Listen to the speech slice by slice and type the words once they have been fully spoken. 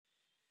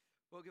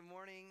Well, good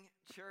morning,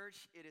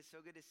 church. It is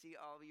so good to see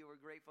all of you. We're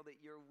grateful that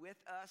you're with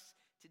us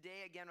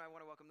today. Again, I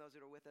want to welcome those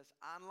that are with us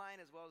online,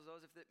 as well as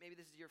those, if maybe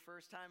this is your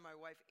first time. My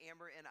wife,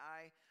 Amber, and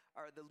I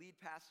are the lead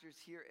pastors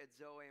here at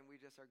Zoe, and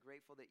we just are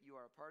grateful that you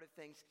are a part of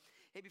things.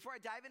 Hey, before I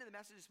dive into the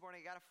message this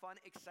morning, I got a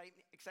fun,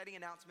 exciting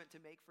announcement to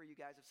make for you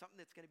guys of something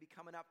that's going to be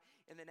coming up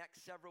in the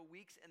next several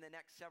weeks and the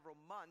next several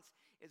months,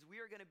 is we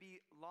are going to be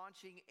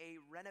launching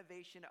a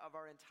renovation of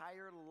our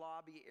entire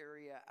lobby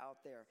area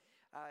out there.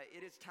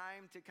 It is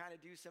time to kind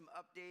of do some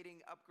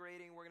updating,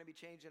 upgrading. We're going to be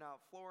changing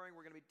out flooring.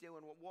 We're going to be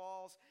doing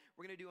walls.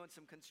 We're going to be doing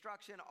some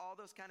construction, all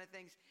those kind of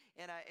things.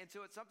 And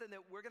so it's something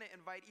that we're going to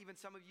invite even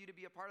some of you to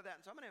be a part of that.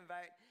 And so I'm going to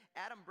invite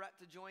Adam Brett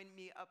to join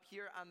me up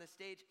here on the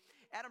stage.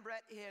 Adam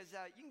Brett is,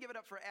 you can give it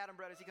up for Adam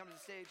Brett as he comes to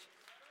the stage.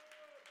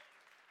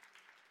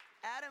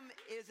 Adam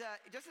is,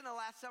 just in the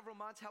last several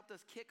months, helped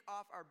us kick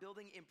off our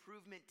building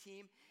improvement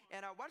team.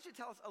 And why don't you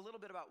tell us a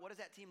little bit about what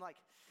is that team like?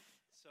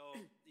 So,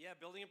 yeah,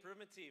 building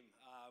improvement team.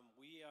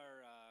 We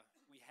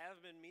have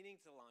been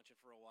meaning to launch it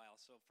for a while.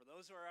 So for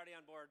those who are already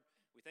on board,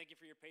 we thank you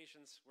for your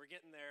patience. We're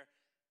getting there,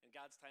 and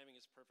God's timing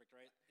is perfect,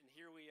 right? And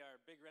here we are,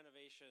 big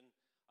renovation.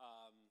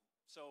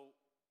 So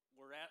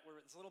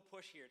it's a little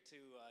push here to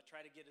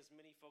try to get as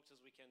many folks as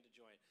we can to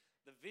join.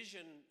 The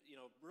vision,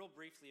 real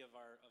briefly of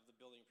the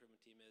building improvement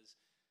team is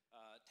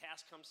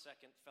task comes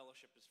second,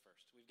 fellowship is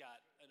first. We've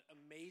got an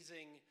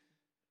amazing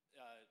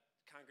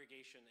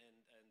congregation,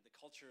 and the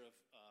culture of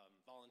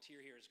volunteer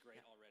here is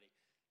great already.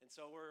 And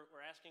so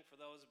we're asking for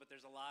those, but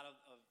there's a lot of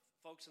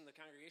folks in the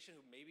congregation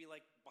who maybe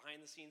like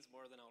behind the scenes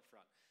more than out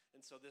front.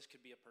 And so this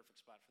could be a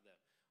perfect spot for them.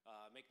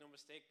 Make no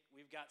mistake,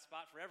 we've got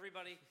spot for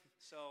everybody.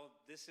 So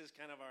this is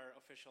kind of our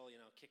official,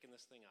 kicking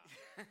this thing off.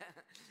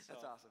 So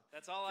that's awesome.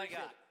 That's all I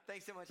got.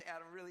 Thanks so much,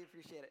 Adam. Really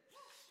appreciate it.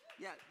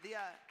 Yeah,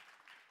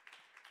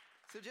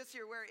 so just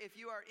so you're aware, if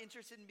you are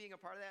interested in being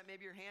a part of that,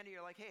 maybe you're handy, you're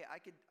like, hey, I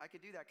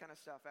could do that kind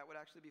of stuff. That would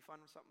actually be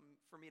fun, something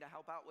for me to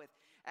help out with.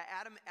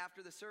 Adam,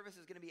 after the service,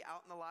 is going to be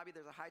out in the lobby.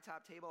 There's a high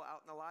top table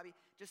out in the lobby.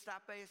 Just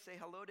stop by, say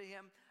hello to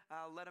him,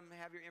 let him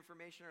have your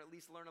information, or at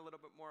least learn a little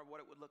bit more of what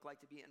it would look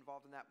like to be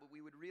involved in that. But we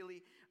would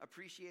really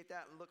appreciate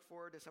that and look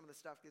forward to some of the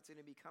stuff that's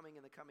going to be coming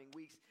in the coming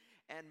weeks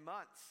and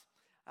months.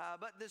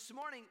 But this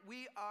morning,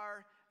 we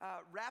are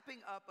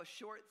wrapping up a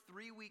short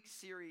 3-week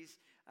series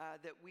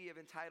that we have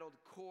entitled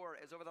Core.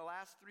 As over the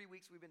last 3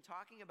 weeks, we've been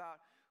talking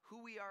about who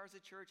we are as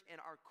a church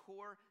and our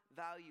core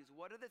values.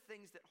 What are the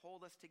things that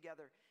hold us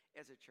together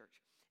as a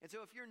church? And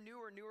so if you're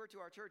newer to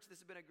our church,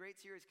 this has been a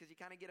great series because you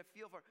kind of get a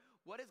feel for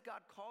what has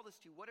God called us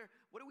to? What are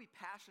we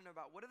passionate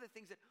about? What are the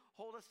things that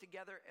hold us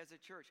together as a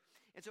church?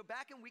 And so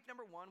back in week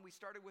number 1, we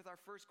started with our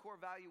first core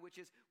value, which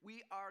is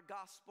we are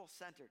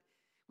gospel-centered.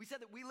 We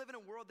said that we live in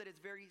a world that is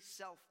very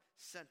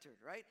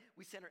self-centered, right?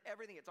 We center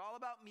everything. It's all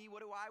about me.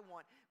 What do I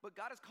want? But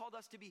God has called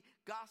us to be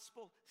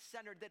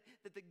gospel-centered, that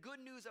the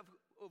good news of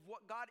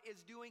what God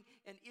is doing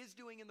and is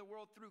doing in the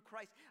world through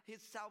Christ,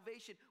 his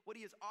salvation, what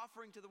he is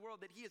offering to the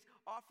world, that he is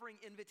offering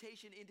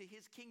invitation into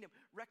his kingdom,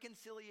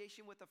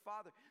 reconciliation with the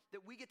Father,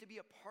 that we get to be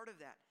a part of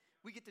that.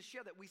 We get to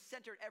share that. We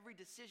center every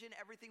decision,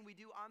 everything we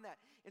do on that.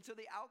 And so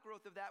the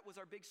outgrowth of that was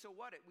our big so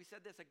what. We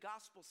said this, a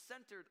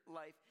gospel-centered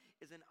life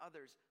is an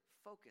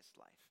others-focused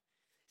life.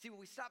 See,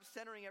 when we stop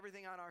centering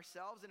everything on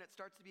ourselves and it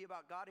starts to be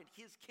about God and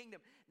his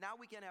kingdom, now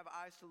we can have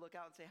eyes to look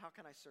out and say, how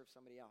can I serve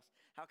somebody else?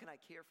 How can I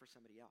care for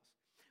somebody else?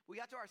 We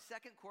got to our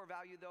second core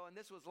value, though, and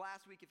this was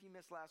last week. If you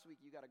missed last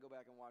week, you got to go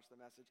back and watch the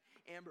message.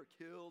 Amber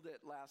killed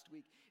it last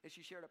week, and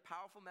she shared a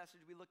powerful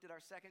message. We looked at our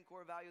second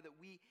core value, that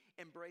we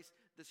embrace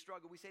the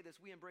struggle. We say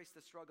this, we embrace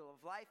the struggle of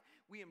life.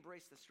 We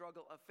embrace the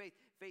struggle of faith.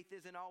 Faith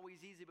isn't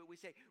always easy, but we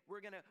say we're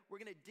gonna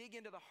dig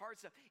into the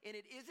hard stuff. And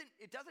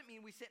it doesn't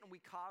mean we sit and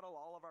we coddle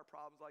all of our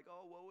problems like,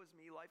 oh, woe is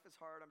me, life is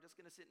hard, I'm just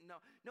going to sit.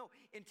 No,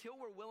 until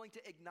we're willing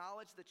to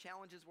acknowledge the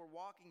challenges we're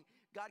walking,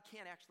 God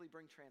can actually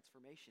bring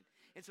transformation.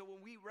 And so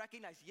when we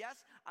recognize,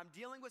 yes, I'm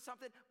dealing with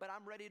something, but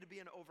I'm ready to be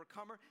an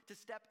overcomer, to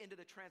step into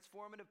the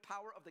transformative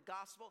power of the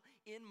gospel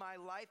in my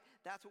life.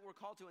 That's what we're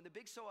called to. And the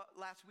big so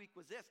last week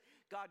was this: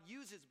 God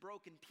uses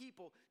broken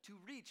people to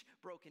reach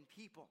broken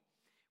people.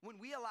 When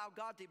we allow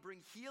God to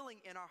bring healing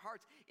in our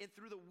hearts and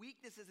through the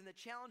weaknesses and the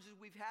challenges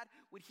we've had,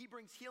 when he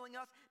brings healing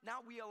us,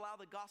 now we allow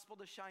the gospel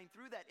to shine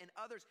through that, and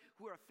others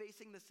who are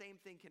facing the same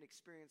thing can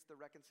experience the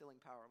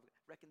reconciliating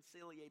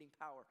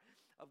power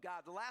of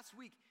God. The last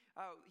week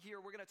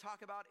here we're going to talk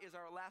about is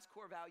our last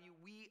core value.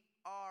 We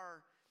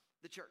are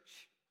the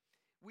church.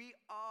 We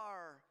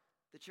are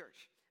the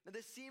church. Now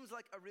this seems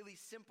like a really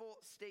simple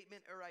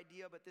statement or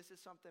idea, but this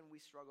is something we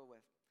struggle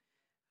with.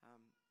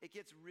 It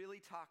gets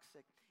really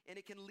toxic, and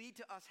it can lead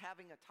to us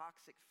having a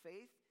toxic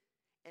faith,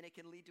 and it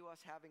can lead to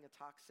us having a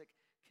toxic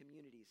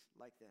communities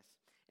like this.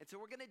 And so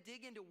we're going to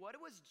dig into what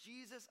was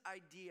Jesus'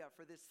 idea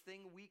for this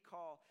thing we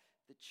call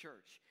the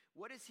church.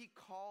 What has he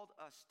called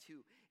us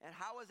to? And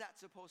how is that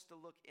supposed to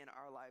look in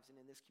our lives and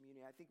in this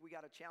community? I think we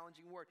got a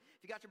challenging word.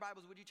 If you got your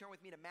Bibles, would you turn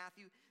with me to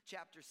Matthew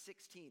chapter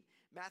 16?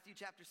 Matthew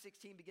chapter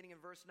 16, beginning in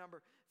verse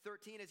number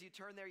 13. As you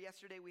turn there,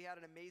 yesterday we had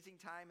an amazing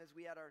time as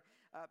we had our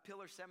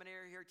Pillar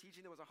Seminary here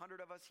teaching. There was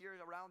 100 of us here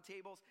around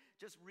tables,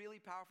 just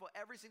really powerful.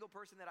 Every single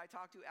person that I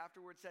talked to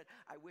afterwards said,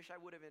 I wish I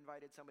would have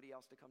invited somebody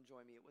else to come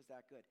join me. It was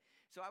that good.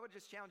 So I would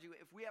just challenge you,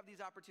 if we have these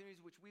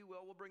opportunities, which we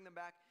will, we'll bring them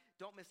back.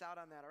 Don't miss out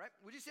on that, all right?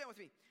 Would you stand with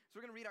me? So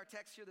we're going to read our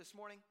text here this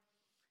morning.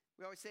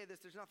 We always say this,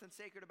 there's nothing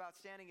sacred about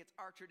standing. It's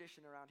our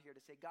tradition around here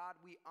to say, God,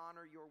 we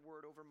honor your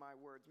word over my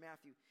words.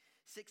 Matthew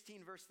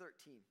 16, verse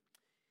 13.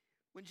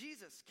 When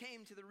Jesus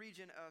came to the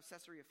region of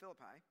Caesarea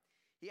Philippi,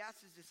 he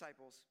asked his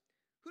disciples,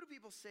 who do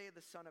people say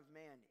the Son of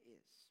Man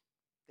is?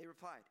 They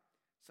replied,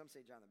 some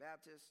say John the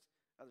Baptist,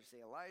 others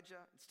say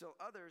Elijah, and still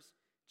others,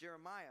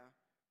 Jeremiah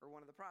or one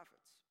of the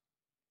prophets.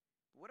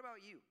 But what about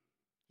you?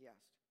 He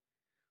asked.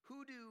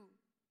 Who do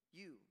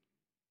you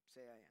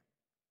say I am?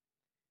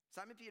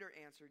 Simon Peter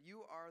answered,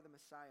 you are the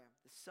Messiah,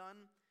 the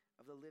Son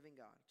of the living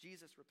God.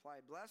 Jesus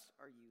replied, blessed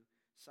are you,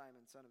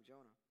 Simon, son of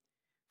Jonah.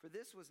 For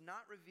this was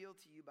not revealed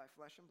to you by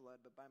flesh and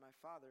blood, but by my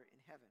Father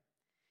in heaven.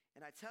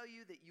 And I tell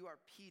you that you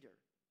are Peter,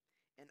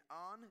 and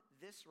on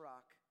this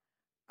rock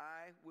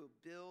I will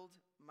build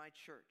my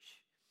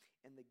church,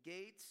 and the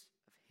gates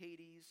of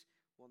Hades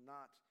will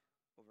not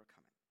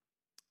overcome it.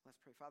 Let's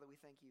pray. Father, we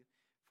thank you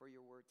for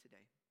your word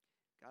today.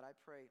 God, I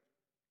pray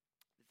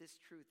that this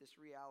truth, this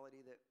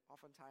reality that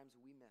oftentimes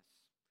we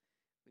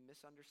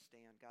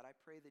misunderstand. God, I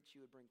pray that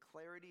you would bring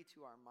clarity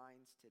to our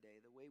minds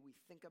today. The way we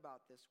think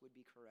about this would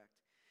be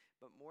correct.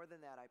 But more than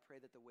that, I pray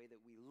that the way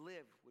that we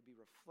live would be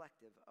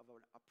reflective of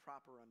a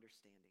proper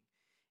understanding.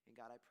 And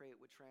God, I pray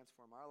it would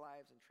transform our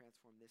lives and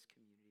transform this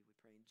community. We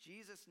pray in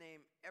Jesus'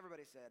 name.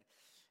 Everybody said,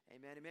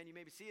 amen, amen. You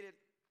may be seated.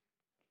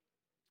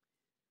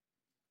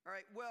 All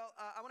right, well,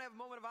 I want to have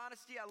a moment of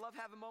honesty. I love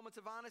having moments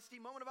of honesty.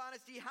 Moment of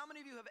honesty. How many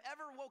of you have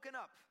ever woken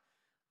up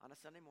on a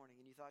Sunday morning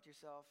and you thought to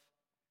yourself,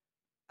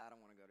 I don't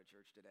want to go to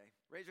church today?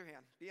 Raise your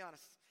hand. Be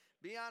honest.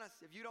 Be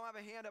honest. If you don't have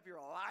a hand up, you're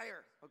a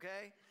liar,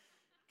 okay?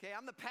 Okay,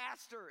 I'm the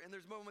pastor, and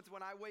there's moments when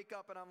I wake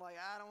up and I'm like,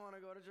 I don't want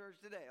to go to church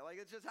today. Like,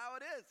 it's just how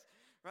it is,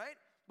 right?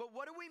 But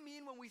what do we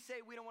mean when we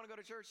say we don't want to go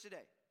to church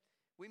today?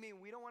 We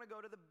mean we don't want to go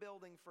to the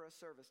building for a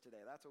service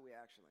today. That's what we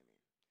actually mean,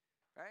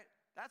 right?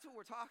 That's what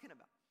we're talking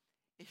about.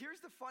 And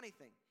here's the funny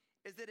thing,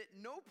 is that at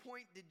no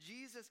point did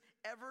Jesus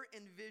ever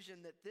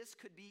envision that this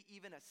could be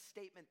even a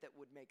statement that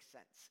would make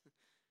sense.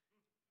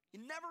 He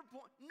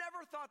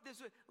never thought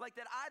this would, like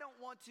that I don't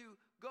want to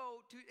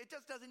go to, it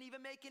just doesn't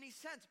even make any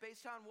sense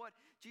based on what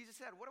Jesus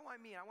said. What do I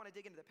mean? I want to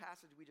dig into the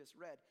passage we just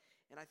read,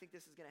 and I think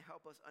this is going to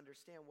help us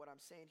understand what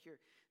I'm saying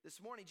here this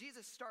morning.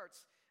 Jesus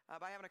starts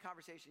by having a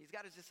conversation. He's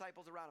got his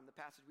disciples around him, the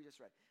passage we just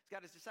read. He's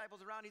got his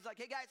disciples around. He's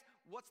like, hey guys,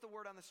 what's the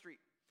word on the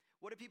street?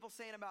 What are people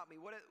saying about me?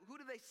 Who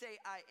do they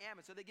say I am?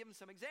 And so they give him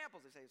some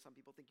examples. They say, some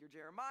people think you're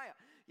Jeremiah.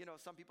 You know,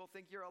 some people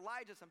think you're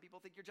Elijah. Some people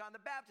think you're John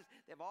the Baptist.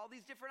 They have all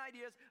these different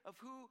ideas of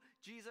who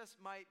Jesus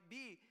might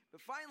be.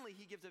 But finally,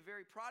 he gives a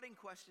very prodding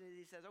question. And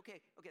he says,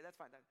 okay, that's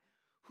fine.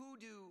 Who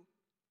do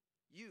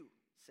you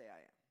say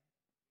I am?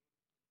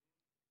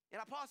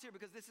 And I pause here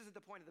because this isn't the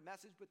point of the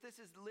message, but this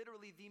is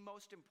literally the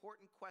most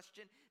important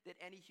question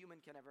that any human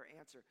can ever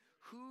answer.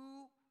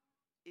 Who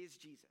is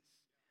Jesus?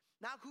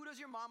 Now, who does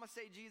your mama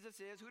say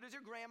Jesus is? Who does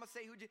your grandma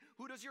say?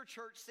 Who does your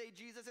church say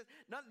Jesus is?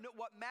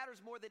 What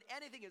matters more than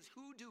anything is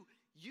who do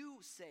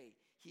you say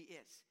he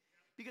is?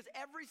 Because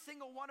every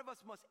single one of us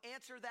must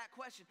answer that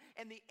question.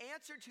 And the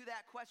answer to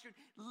that question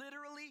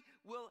literally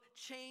will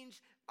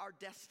change our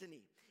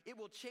destiny. It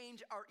will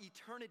change our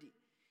eternity.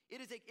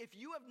 It is if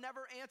you have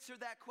never answered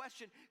that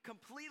question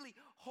completely,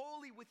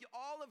 wholly, with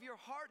all of your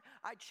heart,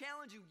 I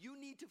challenge you, you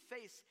need to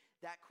face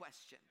that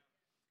question.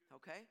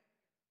 Okay?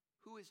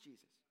 Who is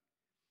Jesus?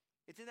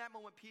 It's in that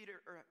moment Peter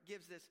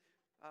gives this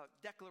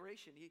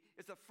declaration.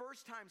 It's the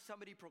first time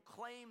somebody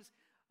proclaims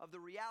of the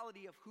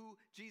reality of who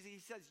Jesus is.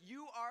 He says,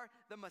 you are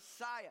the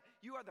Messiah.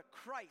 You are the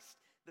Christ,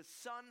 the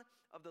Son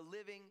of the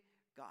living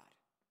God.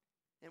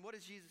 And what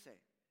does Jesus say?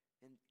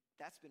 And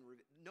that's been,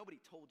 nobody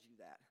told you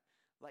that.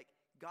 Like,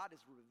 God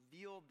has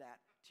revealed that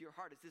to your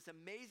heart. It's this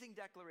amazing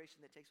declaration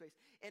that takes place.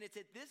 And it's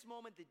at this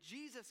moment that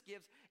Jesus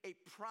gives a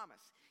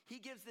promise. He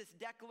gives this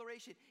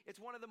declaration. It's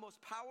one of the most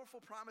powerful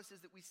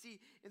promises that we see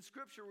in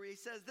Scripture where he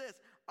says this,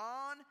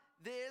 on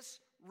this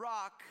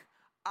rock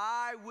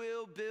I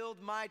will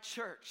build my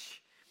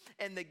church.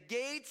 And the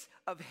gates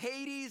of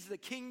Hades, the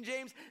King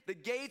James, the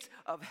gates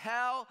of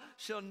hell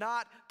shall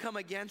not come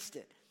against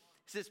it.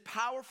 It's this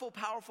powerful,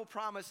 powerful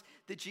promise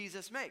that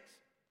Jesus makes.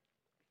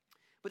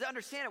 But to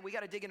understand it, we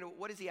got to dig into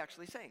what is he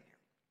actually saying here.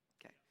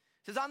 Okay.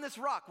 It says on this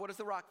rock, what is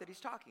the rock that he's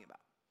talking about?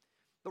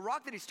 The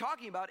rock that he's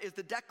talking about is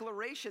the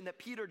declaration that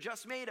Peter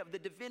just made of the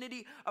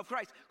divinity of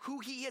Christ. Who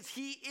he is.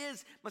 He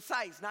is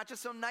Messiah. He's not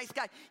just some nice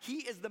guy. He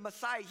is the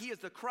Messiah. He is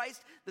the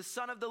Christ, the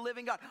Son of the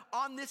living God.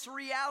 On this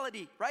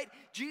reality, right?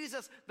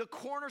 Jesus, the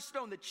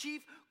cornerstone, the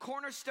chief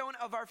cornerstone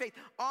of our faith.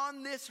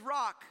 On this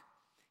rock,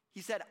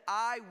 he said,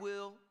 I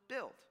will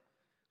build.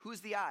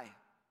 Who's the I?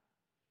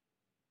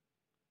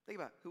 Think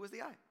about it. Who was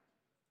the I?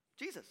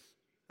 Jesus.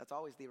 That's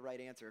always the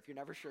right answer. If you're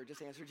never sure,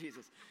 just answer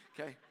Jesus,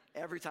 okay?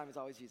 Every time it's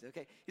always Jesus,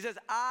 okay? He says,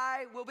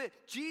 I will build.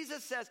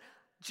 Jesus says,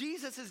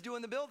 Jesus is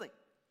doing the building.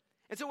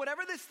 And so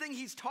whatever this thing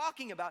he's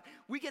talking about,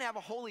 we can have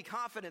a holy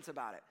confidence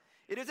about it.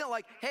 It isn't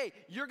like, hey,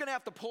 you're going to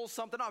have to pull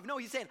something off. No,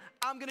 he's saying,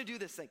 I'm going to do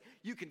this thing.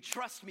 You can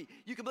trust me.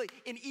 You can believe.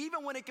 And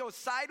even when it goes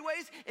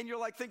sideways and you're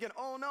like thinking,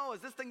 oh no, is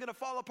this thing going to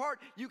fall apart?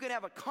 You can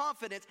have a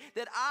confidence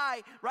that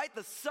I, right,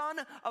 the Son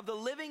of the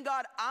living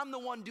God, I'm the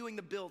one doing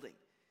the building.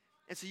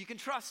 And so you can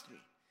trust me.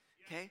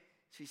 Okay?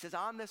 So he says,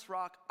 on this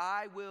rock,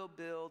 I will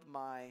build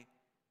my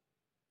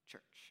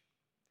church.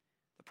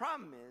 The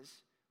problem is,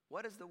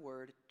 what does the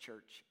word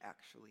church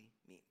actually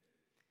mean?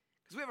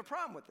 Because we have a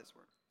problem with this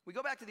word. We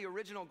go back to the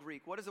original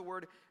Greek. What is the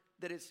word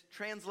that is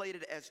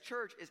translated as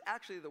church is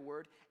actually the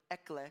word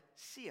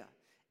ekklesia.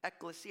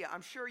 Ekklesia.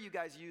 I'm sure you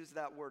guys use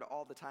that word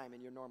all the time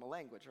in your normal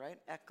language, right?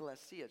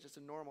 Ekklesia. It's just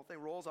a normal thing.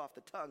 Rolls off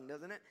the tongue,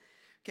 doesn't it?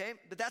 Okay?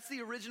 But that's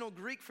the original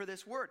Greek for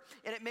this word.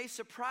 And it may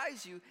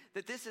surprise you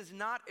that this is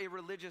not a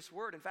religious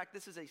word. In fact,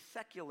 this is a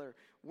secular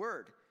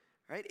word.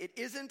 Right? It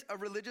isn't a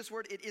religious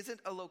word. It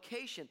isn't a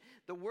location.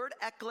 The word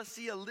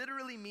ekklesia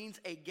literally means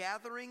a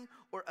gathering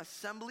or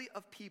assembly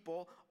of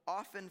people,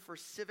 often for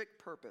civic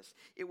purpose.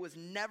 It was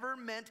never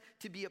meant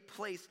to be a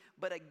place,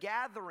 but a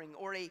gathering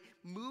or a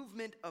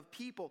movement of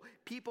people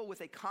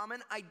with a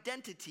common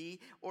identity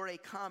or a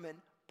common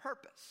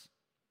purpose.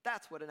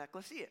 That's what an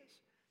ecclesia is.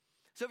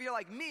 So if you're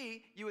like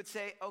me, you would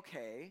say,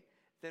 okay,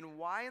 then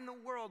why in the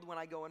world when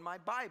I go in my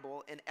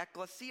Bible and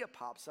ecclesia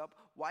pops up,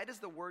 why does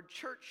the word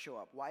church show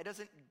up? Why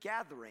doesn't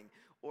gathering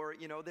or,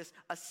 this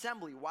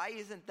assembly, why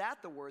isn't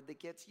that the word that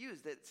gets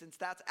used, since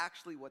that's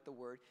actually what the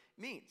word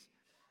means?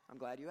 I'm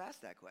glad you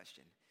asked that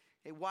question.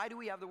 Hey, why do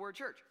we have the word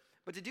church?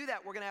 But to do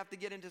that, we're going to have to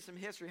get into some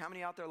history. How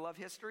many out there love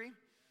history?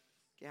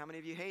 Okay, how many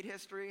of you hate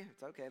history?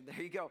 It's okay.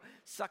 There you go.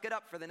 Suck it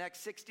up for the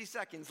next 60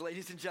 seconds,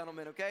 ladies and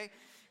gentlemen, okay?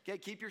 Okay,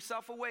 keep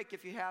yourself awake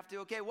if you have to.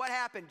 Okay, what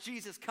happened?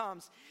 Jesus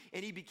comes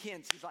and he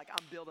begins. He's like,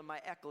 I'm building my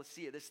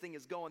ecclesia. This thing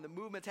is going. The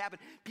movement's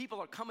happening. People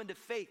are coming to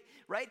faith,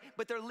 right?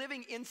 But they're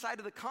living inside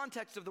of the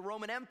context of the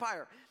Roman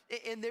Empire.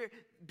 And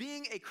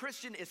being a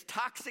Christian is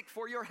toxic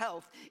for your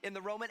health in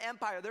the Roman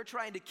Empire. They're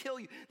trying to kill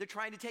you. They're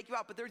trying to take you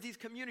out. But there's these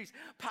communities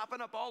popping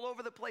up all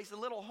over the place, the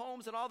little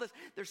homes and all this.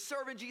 They're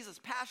serving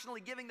Jesus,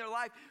 passionately giving their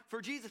life for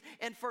Jesus.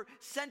 And for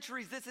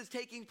centuries, this is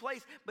taking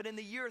place. But in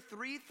the year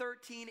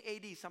 313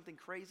 AD, something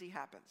crazy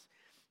happens.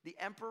 The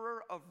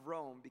emperor of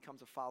Rome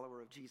becomes a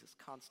follower of Jesus,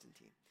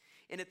 Constantine.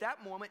 And at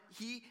that moment,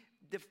 he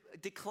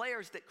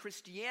declares that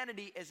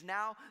Christianity is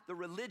now the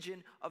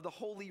religion of the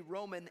Holy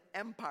Roman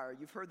Empire.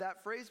 You've heard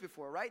that phrase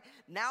before, right?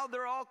 Now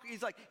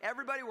he's like,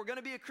 everybody, we're going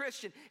to be a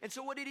Christian. And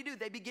so what did he do?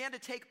 They began to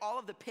take all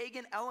of the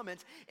pagan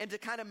elements and to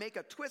kind of make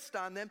a twist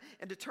on them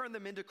and to turn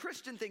them into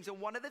Christian things.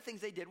 And one of the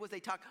things they did was they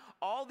took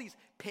all these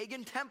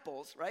pagan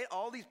temples, right?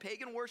 All these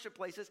pagan worship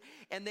places,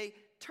 and they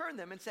turned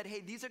them and said,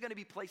 hey, these are going to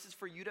be places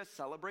for you to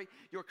celebrate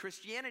your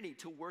Christianity,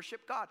 to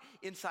worship God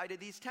inside of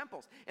these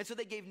temples. And so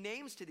they gave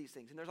names to these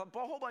things. And there's a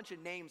whole bunch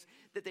of names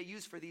that they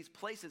use for these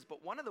places,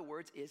 but one of the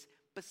words is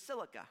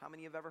basilica. How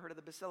many have ever heard of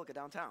the basilica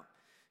downtown?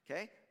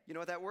 Okay, you know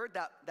what that word?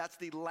 That's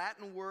the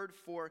Latin word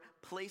for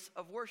place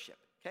of worship.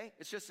 Okay,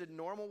 it's just a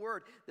normal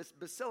word, this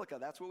basilica,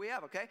 that's what we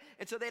have, okay?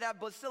 And so they'd have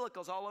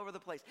basilicas all over the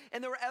place.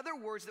 And there were other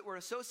words that were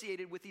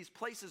associated with these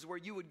places where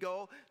you would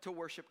go to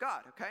worship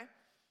God, okay?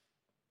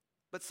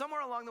 But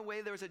somewhere along the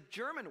way, there was a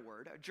German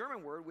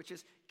word, which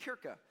is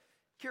Kirche,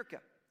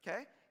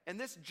 okay? And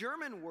this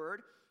German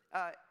word,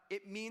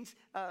 it means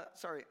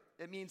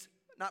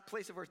not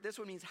place of worship. This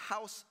one means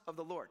house of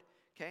the Lord,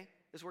 okay?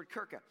 This word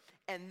Kirche.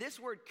 And this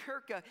word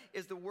Kirche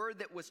is the word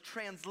that was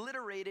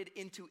transliterated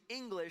into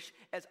English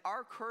as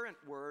our current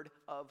word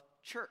of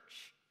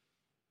church,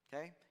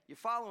 okay? You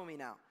follow me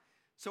now?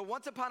 So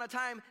once upon a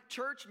time,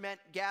 church meant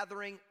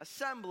gathering,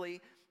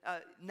 assembly.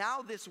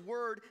 Now this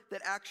word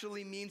that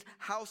actually means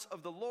house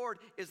of the Lord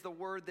is the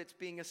word that's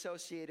being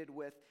associated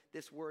with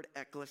this word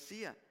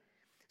ecclesia.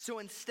 So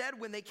instead,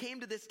 when they came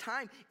to this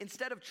time,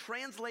 instead of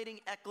translating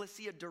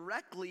ecclesia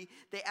directly,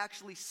 they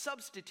actually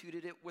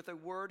substituted it with a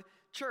word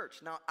church.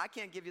 Now, I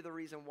can't give you the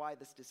reason why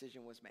this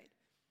decision was made.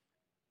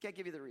 Can't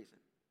give you the reason.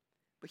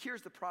 But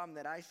here's the problem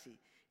that I see,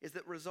 is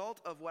that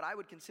result of what I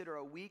would consider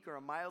a weak or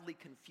a mildly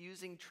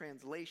confusing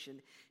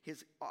translation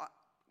has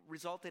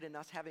resulted in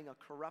us having a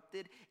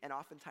corrupted and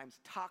oftentimes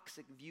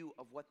toxic view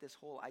of what this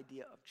whole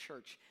idea of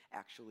church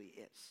actually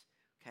is,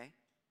 okay?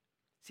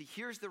 See,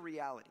 here's the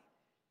reality.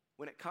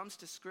 When it comes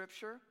to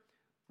Scripture,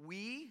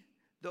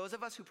 those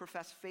of us who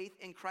profess faith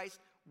in Christ,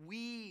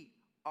 we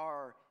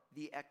are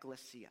the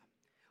ecclesia.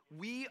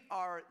 We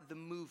are the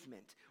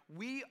movement.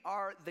 We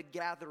are the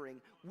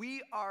gathering.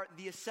 We are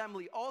the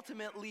assembly.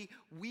 Ultimately,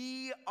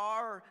 we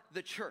are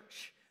the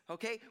church.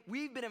 Okay?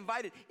 We've been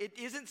invited. It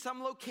isn't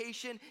some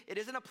location. It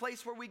isn't a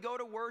place where we go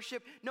to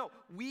worship. No,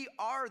 we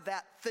are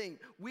that thing.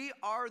 We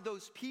are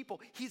those people.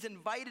 He's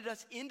invited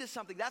us into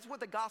something. That's what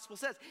the gospel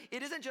says.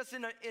 It isn't just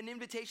an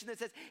invitation that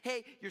says,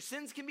 hey, your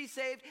sins can be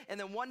saved, and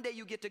then one day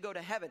you get to go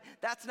to heaven.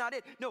 That's not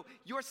it. No,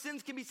 your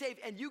sins can be saved,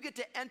 and you get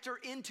to enter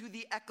into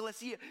the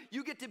ecclesia.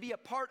 You get to be a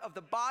part of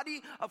the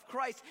body of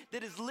Christ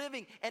that is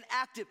living and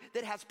active,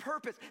 that has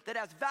purpose, that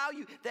has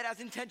value, that has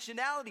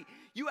intentionality.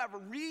 You have a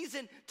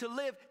reason to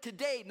live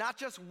today, not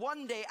just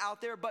one day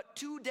out there, but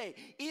today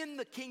in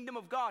the kingdom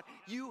of God.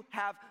 You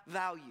have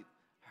value,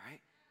 all right?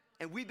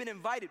 And we've been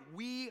invited.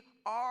 We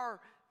are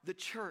the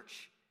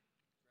church.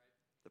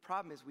 The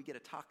problem is we get a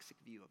toxic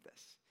view of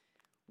this.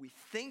 We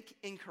think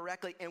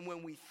incorrectly, and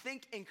when we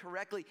think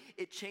incorrectly,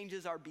 it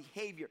changes our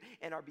behavior,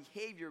 and our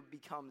behavior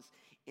becomes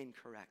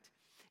incorrect.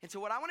 And so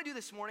what I want to do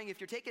this morning, if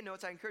you're taking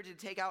notes, I encourage you to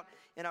take out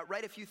and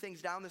write a few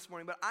things down this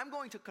morning, but I'm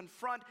going to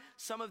confront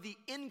some of the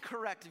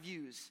incorrect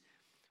views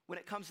when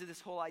it comes to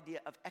this whole idea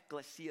of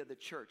ecclesia, the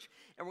church.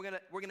 And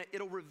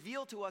it'll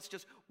reveal to us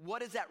just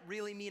what does that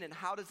really mean and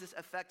how does this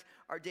affect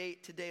our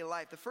day-to-day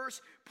life. The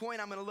first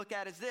point I'm going to look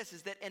at is this,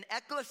 is that an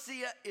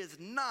ecclesia is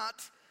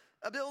not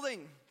a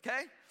building,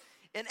 okay?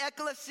 An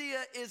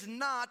ecclesia is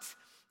not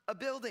a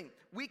building.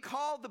 We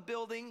call the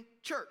building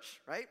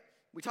church, right?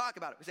 We talk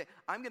about it. We say,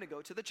 I'm going to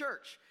go to the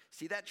church.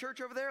 See that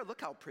church over there? Look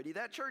how pretty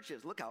that church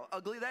is. Look how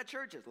ugly that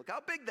church is. Look how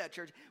big that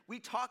church is. We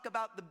talk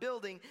about the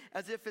building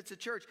as if it's a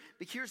church.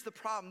 But here's the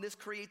problem. This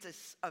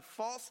creates a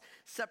false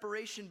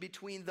separation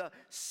between the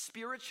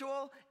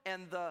spiritual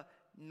and the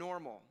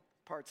normal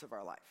parts of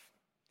our life.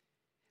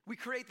 We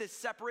create this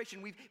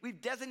separation.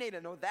 We've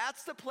designated, no,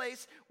 that's the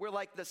place where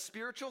like the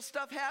spiritual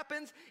stuff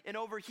happens, and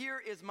over here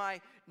is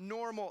my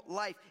normal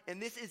life. And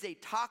this is a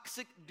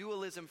toxic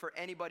dualism for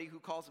anybody who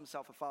calls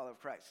himself a follower of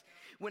Christ.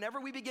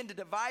 Whenever we begin to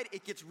divide,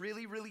 it gets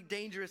really, really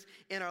dangerous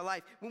in our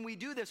life. When we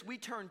do this, we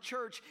turn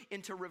church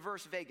into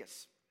reverse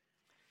Vegas.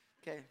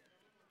 Okay,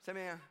 how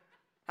many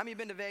of you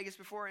been to Vegas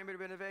before? Anybody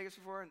been to Vegas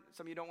before? And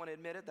some of you don't want to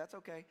admit it, that's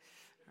okay.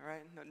 All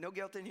right, no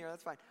guilt in here,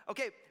 that's fine.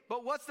 Okay,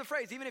 but what's the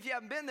phrase? Even if you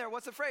haven't been there,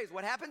 what's the phrase?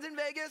 What happens in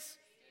Vegas?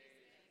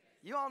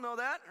 You all know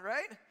that,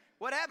 right?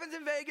 What happens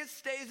in Vegas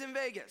stays in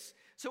Vegas.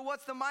 So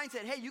what's the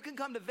mindset? Hey, you can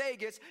come to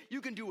Vegas,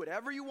 you can do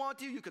whatever you want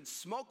to, you can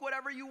smoke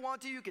whatever you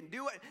want to, you can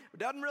do it. It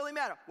doesn't really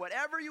matter.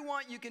 Whatever you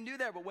want, you can do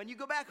there. But when you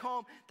go back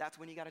home, that's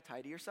when you got to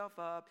tidy yourself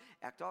up,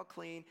 act all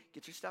clean,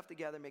 get your stuff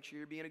together, make sure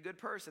you're being a good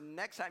person.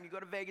 Next time you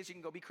go to Vegas, you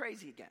can go be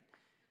crazy again.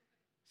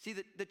 See,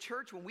 the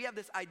church, when we have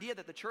this idea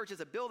that the church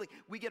is a building,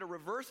 we get a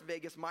reverse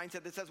Vegas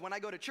mindset that says when I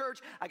go to church,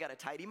 I got to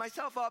tidy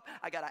myself up,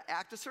 I got to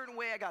act a certain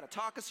way, I got to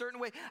talk a certain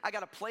way, I got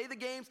to play the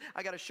games,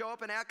 I got to show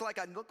up and act like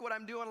look what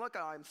I'm doing, look,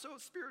 I'm so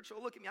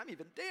spiritual, look at me, I'm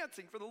even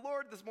dancing for the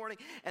Lord this morning.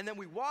 And then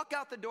we walk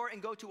out the door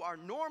and go to our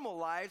normal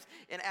lives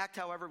and act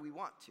however we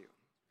want to.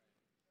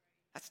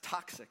 That's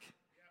toxic.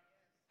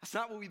 That's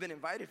not what we've been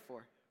invited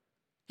for.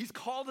 He's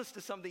called us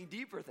to something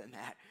deeper than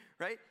that,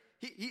 right?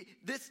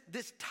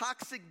 This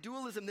toxic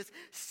dualism, this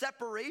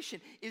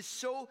separation is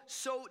so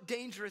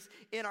dangerous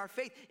in our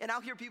faith. And I'll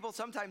hear people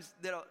sometimes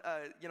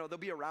they'll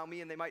be around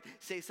me and they might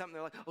say something.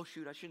 They're like, "Oh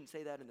shoot, I shouldn't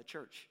say that in the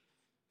church."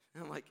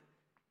 And I'm like,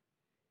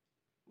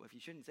 "Well, if you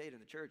shouldn't say it in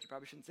the church, you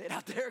probably shouldn't say it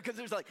out there because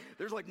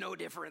there's no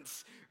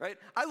difference, right?"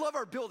 I love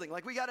our building.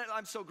 Like we got it.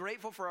 I'm so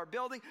grateful for our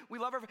building. We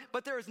love it,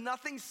 but there is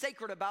nothing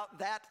sacred about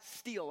that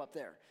steel up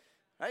there,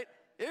 right?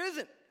 It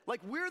isn't.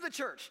 Like we're the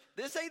church.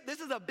 This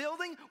is a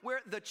building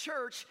where the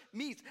church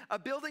meets, a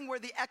building where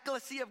the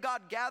ecclesia of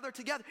God gather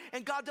together,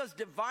 and God does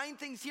divine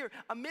things here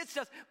amidst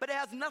us, but it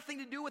has nothing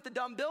to do with the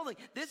dumb building.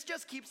 This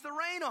just keeps the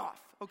rain off,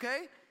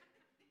 okay?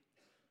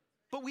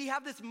 But we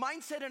have this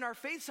mindset in our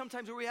faith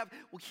sometimes where we have,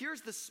 well, here's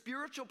the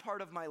spiritual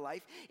part of my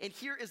life, and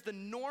here is the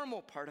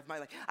normal part of my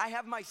life. I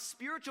have my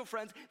spiritual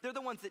friends. They're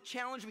the ones that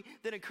challenge me,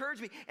 that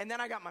encourage me, and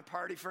then I got my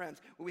party friends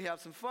where we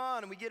have some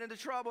fun and we get into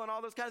trouble and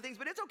all those kind of things,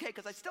 but it's okay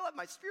because I still have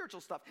my spiritual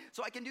stuff,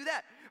 so I can do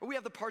that. Or we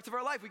have the parts of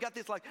our life. We got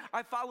this like,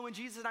 I follow in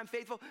Jesus and I'm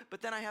faithful,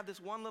 but then I have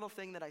this one little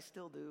thing that I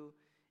still do,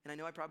 and I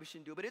know I probably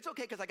shouldn't do it, but it's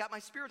okay because I got my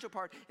spiritual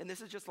part, and this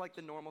is just like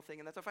the normal thing,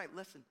 and that's all fine.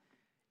 Listen,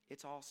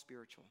 it's all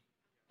spiritual.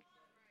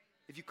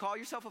 If you call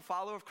yourself a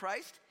follower of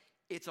Christ,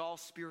 it's all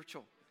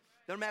spiritual.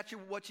 No matter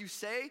what you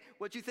say,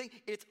 what you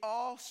think, it's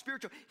all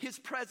spiritual. His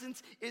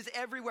presence is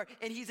everywhere,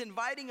 and he's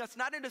inviting us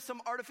not into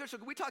some artificial.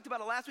 We talked about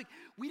it last week.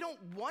 We don't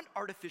want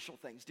artificial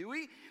things, do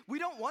we? We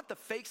don't want the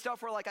fake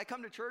stuff where like I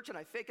come to church and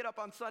I fake it up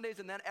on Sundays,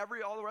 and then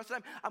all the rest of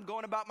the time I'm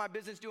going about my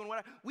business doing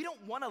whatever. We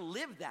don't want to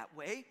live that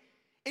way.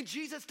 And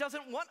Jesus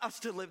doesn't want us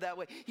to live that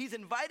way. He's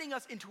inviting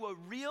us into a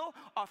real,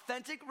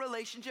 authentic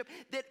relationship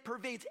that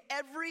pervades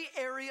every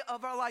area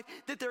of our life,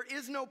 that there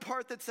is no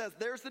part that says,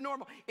 there's the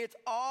normal. It's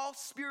all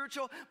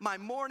spiritual. My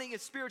morning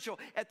is spiritual.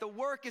 At the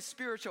work is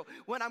spiritual.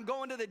 When I'm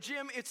going to the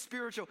gym, it's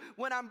spiritual.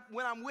 When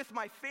I'm with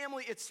my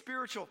family, it's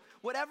spiritual.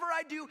 Whatever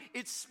I do,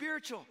 it's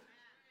spiritual.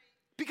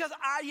 Because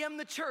I am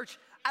the church.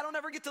 I don't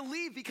ever get to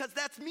leave because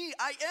that's me.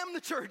 I am the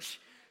church.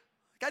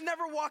 I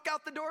never walk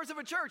out the doors of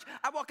a church.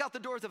 I walk out the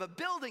doors of a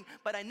building,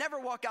 but I never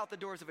walk out the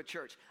doors of a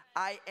church.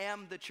 I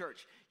am the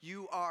church.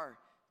 You are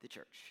the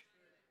church.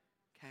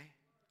 Okay?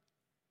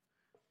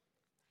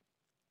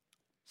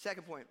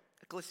 Second point,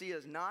 ecclesia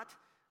is not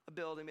a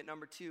building, but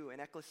number two, an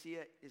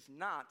ecclesia is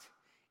not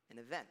an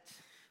event.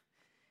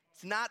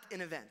 It's not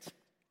an event.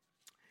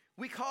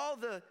 We call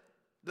the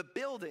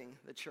building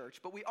the church,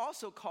 but we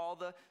also call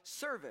the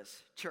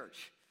service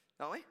church,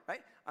 don't we?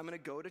 Right? I'm going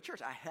to go to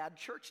church. I had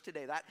church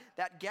today,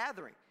 that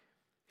gathering.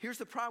 Here's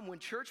the problem. When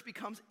church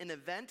becomes an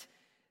event,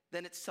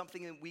 then it's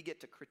something that we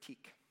get to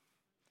critique.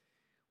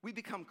 We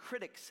become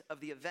critics of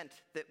the event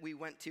that we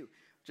went to.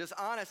 Just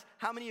honest,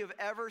 how many of you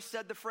have ever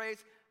said the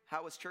phrase,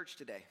 how was church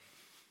today?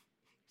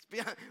 Let's be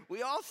honest.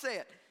 We all say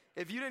it.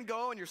 If you didn't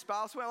go and your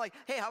spouse went like,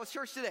 hey, how was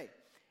church today?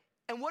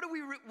 And what are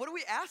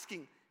we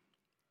asking?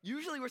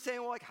 Usually we're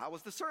saying, well, like, how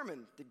was the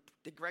sermon?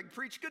 Did Greg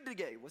preach good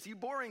today? Was he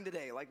boring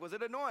today? Like, was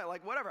it annoying?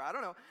 Like, whatever, I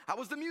don't know. How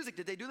was the music?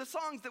 Did they do the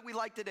songs that we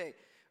liked today?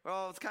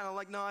 Well, it's kind of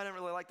like, no, I didn't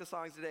really like the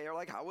songs today. Or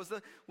like, how was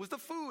the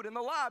food in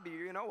the lobby?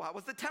 You know, how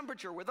was the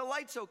temperature? Were the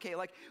lights okay?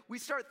 Like, we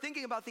start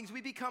thinking about things.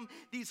 We become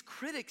these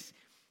critics.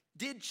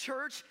 Did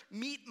church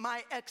meet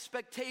my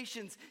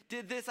expectations?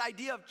 Did this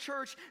idea of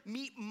church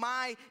meet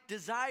my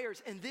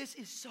desires? And this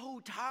is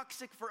so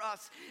toxic for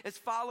us as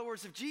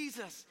followers of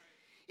Jesus.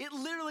 It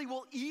literally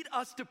will eat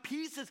us to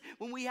pieces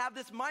when we have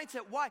this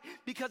mindset. Why?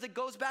 Because it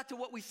goes back to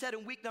what we said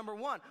in week number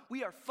 1.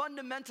 We are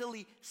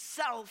fundamentally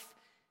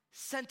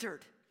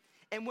self-centered.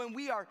 And when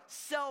we are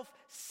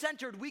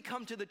self-centered, we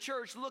come to the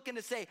church looking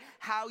to say,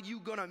 how you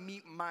gonna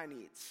meet my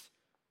needs?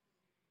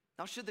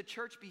 Now, should the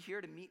church be here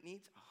to meet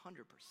needs?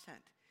 100%.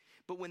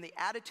 But when the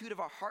attitude of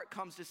our heart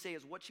comes to say,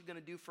 is what you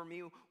gonna do for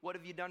me? What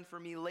have you done for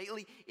me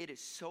lately? It is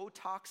so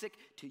toxic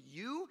to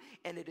you,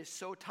 and it is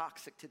so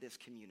toxic to this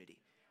community,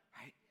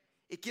 right?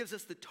 It gives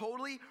us the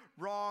totally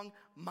wrong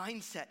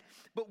mindset.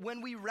 But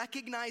when we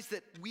recognize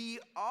that we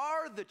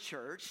are the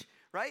church,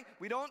 right?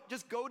 We don't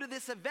just go to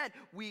this event.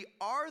 We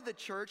are the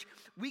church.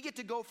 We get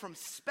to go from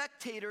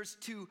spectators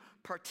to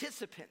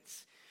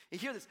participants.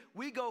 And hear this.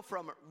 We go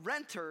from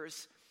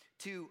renters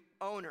to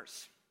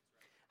owners.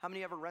 How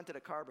many ever rented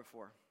a car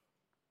before?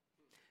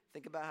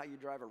 Think about how you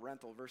drive a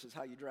rental versus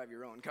how you drive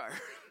your own car.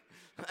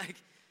 like,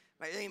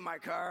 it ain't my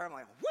car. I'm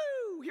like,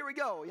 woo, here we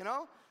go, you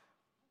know?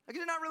 Like,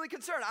 you're not really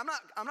concerned.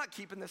 I'm not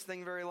keeping this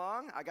thing very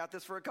long. I got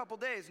this for a couple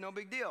days, no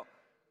big deal,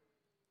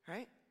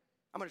 right?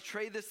 I'm going to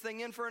trade this thing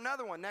in for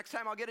another one. Next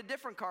time I'll get a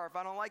different car if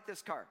I don't like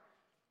this car.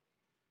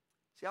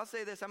 See, I'll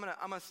say this, I'm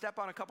gonna step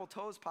on a couple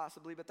toes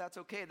possibly, but that's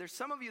okay. There's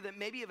some of you that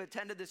maybe have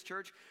attended this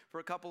church for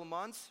a couple of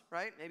months,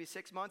 right? Maybe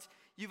 6 months.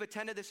 You've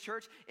attended this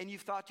church and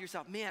you've thought to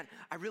yourself, man,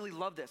 I really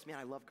love this. Man,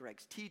 I love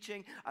Greg's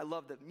teaching. I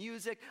love the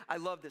music. I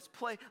love this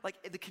play. Like,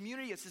 the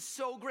community is just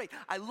so great.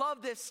 I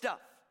love this stuff.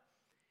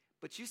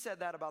 But you said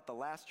that about the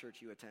last church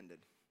you attended.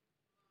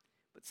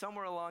 But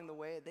somewhere along the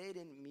way, they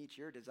didn't meet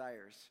your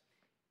desires,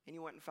 and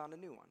you went and found a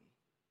new one.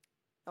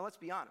 Now, let's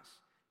be honest.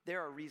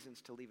 There are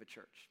reasons to leave a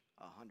church,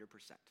 100%.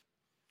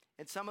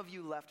 And some of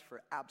you left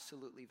for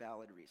absolutely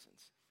valid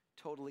reasons.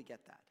 Totally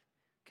get that,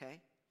 okay?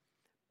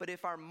 But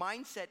if our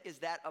mindset is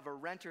that of a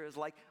renter, is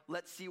like,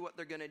 let's see what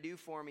they're going to do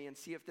for me and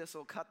see if this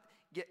will cut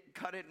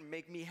it and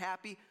make me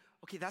happy,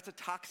 okay, that's a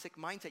toxic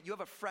mindset. You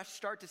have a fresh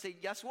start to say,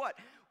 guess what?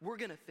 We're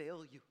going to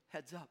fail you.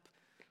 Heads up.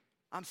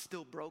 I'm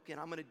still broken.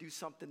 I'm going to do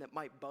something that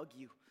might bug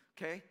you,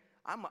 okay?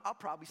 I'll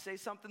probably say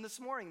something this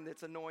morning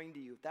that's annoying to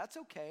you. That's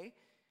okay,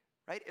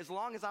 right? As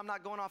long as I'm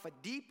not going off a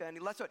deep end.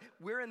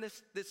 We're in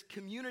this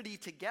community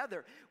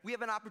together. We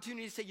have an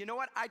opportunity to say, you know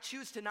what? I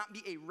choose to not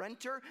be a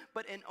renter,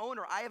 but an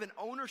owner. I have an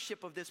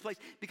ownership of this place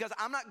because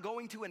I'm not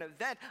going to an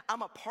event.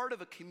 I'm a part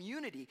of a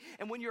community.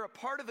 And when you're a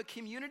part of a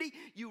community,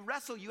 you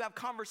wrestle, you have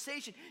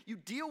conversation, you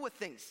deal with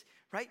things,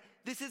 right?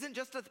 This isn't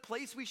just a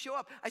place we show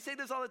up. I say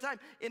this all the time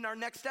in our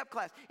Next Step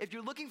class. If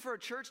you're looking for a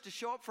church to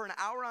show up for an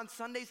hour on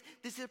Sundays,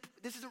 this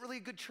isn't really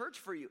a good church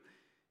for you.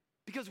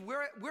 Because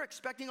we're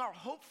expecting, our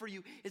hope for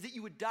you is that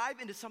you would dive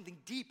into something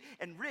deep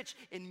and rich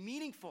and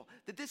meaningful.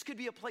 That this could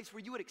be a place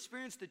where you would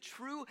experience the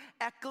true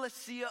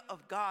ecclesia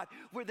of God,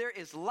 where there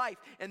is life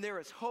and there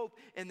is hope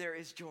and there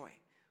is joy.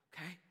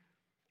 Okay?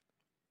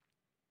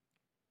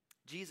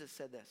 Jesus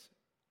said this.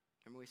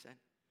 Remember what he said?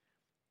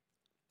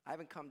 I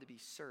haven't come to be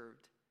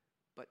served,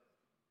 but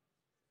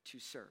to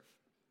serve.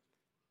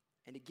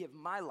 And to give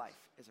my life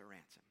as a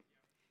ransom.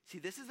 See,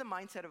 this is the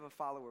mindset of a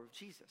follower of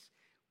Jesus.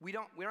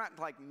 We're not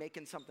like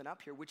making something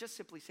up here. We're just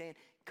simply saying,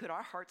 could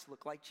our hearts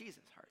look like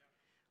Jesus' heart?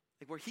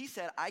 Like where he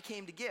said, I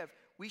came to give,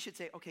 we should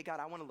say, okay, God,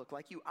 I want to look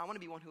like you. I want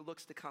to be one who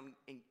looks to come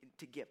and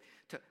to give,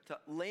 to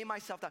lay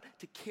myself down,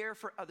 to care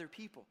for other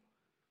people.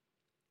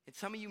 And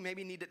some of you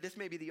maybe this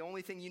may be the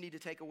only thing you need to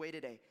take away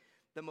today.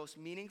 The most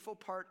meaningful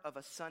part of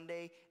a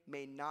Sunday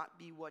may not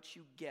be what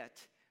you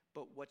get,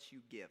 but what you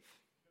give.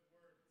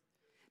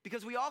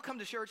 Because we all come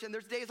to church, and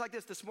there's days like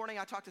this. This morning,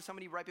 I talked to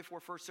somebody right before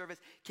first service,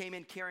 came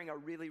in carrying a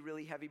really,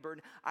 really heavy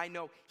burden. I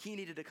know he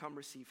needed to come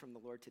receive from the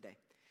Lord today.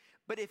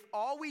 But if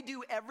all we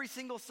do every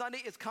single Sunday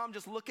is come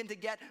just looking to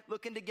get,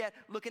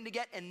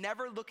 and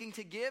never looking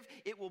to give,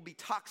 it will be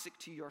toxic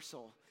to your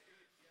soul.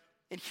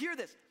 And hear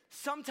this.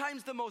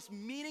 Sometimes the most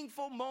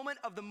meaningful moment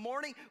of the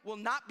morning will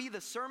not be the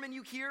sermon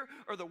you hear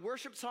or the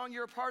worship song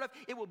you're a part of.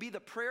 It will be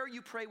the prayer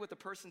you pray with the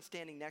person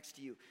standing next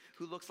to you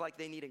who looks like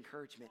they need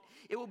encouragement.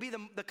 It will be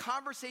the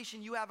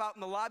conversation you have out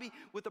in the lobby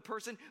with the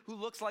person who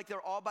looks like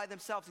they're all by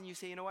themselves, and you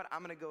say, you know what,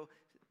 I'm going to go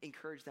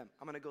encourage them.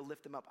 I'm going to go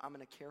lift them up. I'm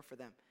going to care for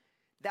them.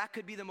 That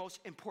could be the most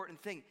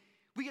important thing.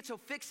 We get so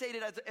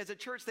fixated as a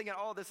church thinking,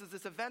 oh, this is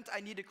this event I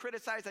need to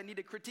criticize, I need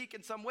to critique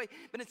in some way.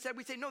 But instead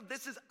we say, no,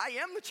 I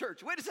am the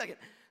church. Wait a second.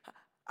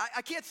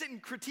 I can't sit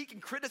and critique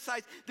and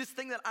criticize this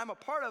thing that I'm a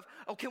part of.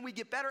 Oh, can we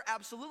get better?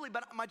 Absolutely.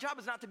 But my job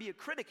is not to be a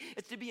critic.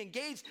 It's to be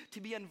engaged, to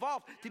be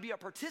involved, to be a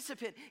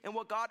participant in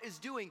what God is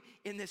doing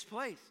in this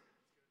place.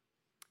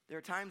 There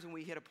are times when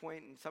we hit a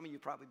point, and some of you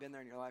have probably been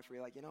there in your life, where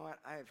you're like, you know what?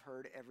 I have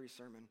heard every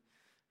sermon,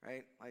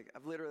 right? Like,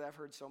 I've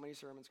heard so many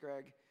sermons,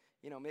 Greg.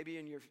 You know, maybe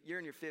you're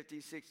in your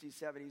 50s,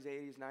 60s, 70s,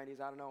 80s, 90s,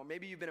 I don't know.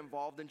 Maybe you've been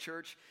involved in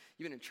church,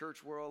 you've been in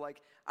church world.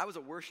 Like, I was a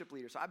worship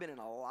leader, so I've been in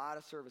a lot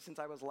of service since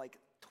I was like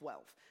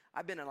 12.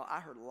 I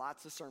heard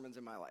lots of sermons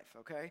in my life,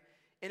 okay?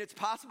 And it's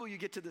possible you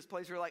get to this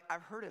place where you're like,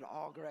 I've heard it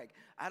all, Greg.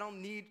 I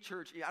don't need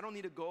church. I don't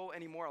need to go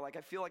anymore. Like,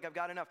 I feel like I've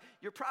got enough.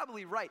 You're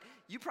probably right.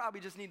 You probably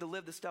just need to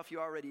live the stuff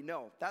you already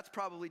know. That's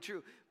probably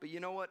true. But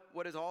you know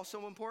what is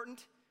also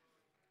important?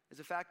 Is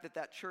the fact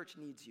that church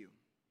needs you.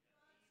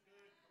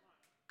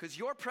 Because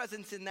your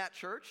presence in that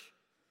church,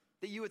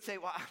 that you would say,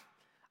 well,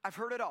 I've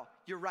heard it all.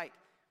 You're right.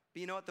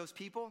 But you know what? Those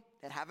people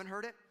that haven't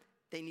heard it,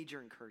 they need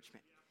your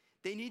encouragement.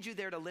 They need you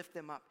there to lift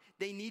them up.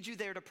 They need you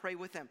there to pray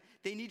with them.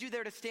 They need you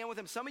there to stand with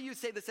them. Some of you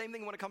say the same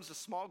thing when it comes to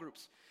small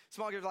groups.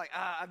 Small groups are like,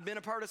 I've been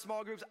a part of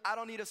small groups. I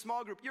don't need a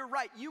small group. You're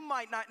right. You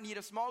might not need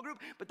a small group,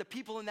 but the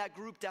people in that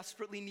group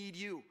desperately need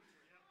you.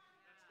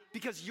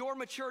 Because your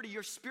maturity,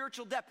 your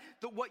spiritual depth,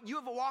 what you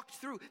have walked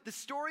through, the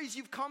stories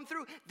you've come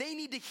through, they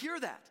need to hear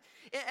that.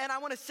 And I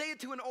want to say it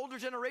to an older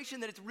generation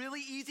that it's really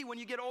easy when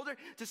you get older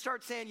to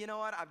start saying, you know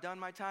what, I've done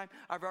my time,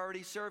 I've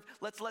already served,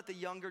 let's let the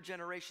younger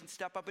generation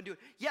step up and do it.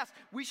 Yes,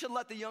 we should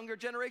let the younger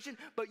generation,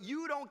 but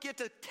you don't get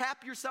to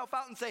tap yourself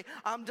out and say,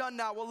 I'm done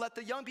now, we'll let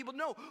the young people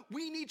know.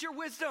 We need your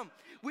wisdom,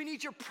 we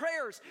need your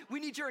prayers,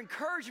 we need your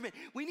encouragement,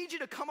 we need you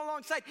to come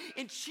alongside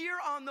and cheer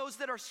on those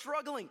that are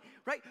struggling,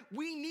 right?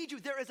 We need you.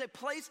 There is a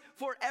place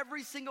for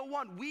every single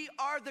one. We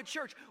are the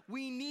church.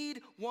 We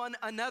need one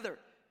another.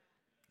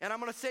 And I'm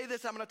going to say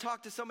this, I'm going to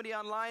talk to somebody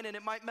online, and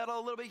it might meddle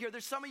a little bit here.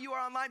 There's some of you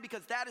are online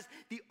because that is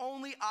the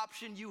only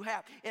option you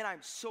have. And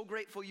I'm so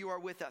grateful you are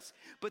with us.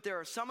 But there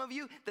are some of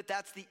you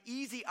that's the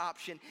easy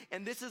option.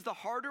 And this is the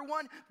harder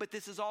one, but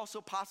this is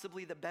also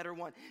possibly the better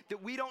one.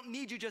 That we don't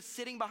need you just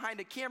sitting behind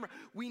a camera.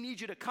 We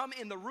need you to come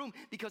in the room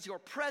because your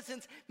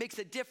presence makes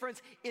a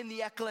difference in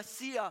the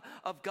ecclesia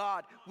of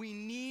God. We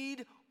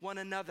need one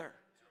another.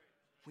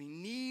 We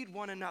need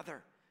one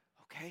another,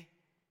 okay?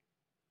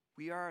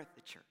 We are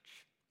the church.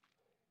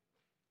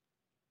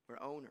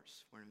 We're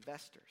owners. We're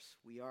investors.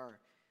 We are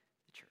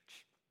the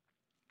church.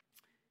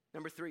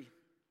 Number 3,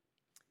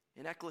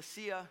 an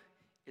ecclesia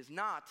is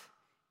not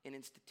an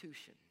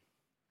institution.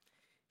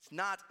 It's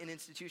not an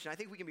institution. I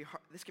think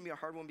this can be a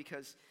hard one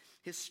because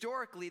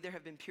historically there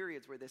have been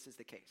periods where this is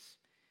the case,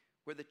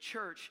 where the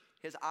church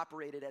has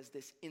operated as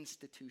this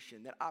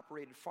institution that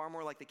operated far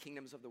more like the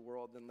kingdoms of the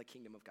world than the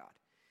kingdom of God.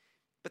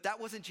 But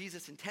that wasn't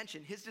Jesus'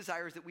 intention. His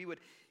desire is that we would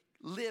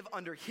live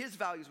under his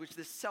values, which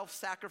is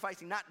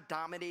self-sacrificing, not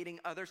dominating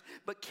others,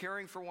 but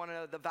caring for one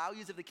another, the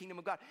values of the kingdom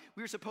of God.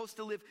 We are supposed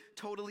to live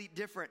totally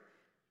different.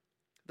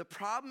 The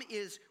problem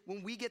is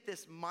when we get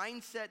this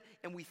mindset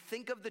and we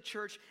think of the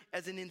church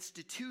as an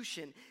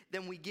institution,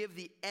 then we give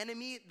the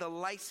enemy the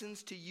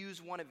license to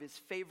use one of his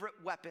favorite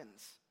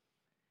weapons,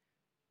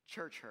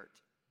 church hurt.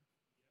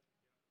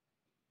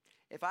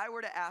 If I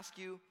were to ask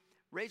you,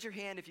 raise your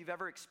hand if you've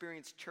ever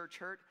experienced church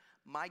hurt,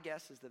 my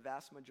guess is the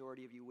vast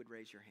majority of you would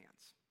raise your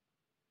hands.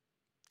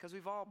 Because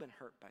we've all been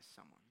hurt by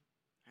someone,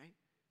 right?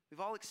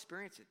 We've all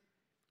experienced it.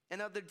 And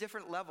at the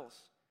different levels.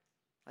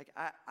 Like,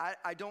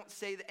 I don't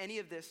say any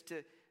of this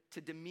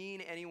to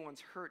demean anyone's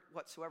hurt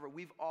whatsoever.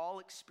 We've all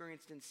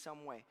experienced in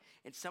some way.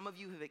 And some of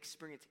you have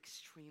experienced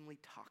extremely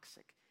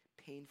toxic,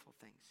 painful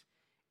things.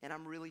 And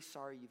I'm really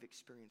sorry you've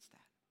experienced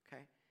that,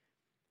 okay?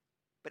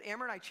 But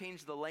Amber and I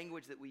changed the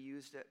language that we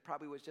used,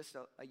 probably was just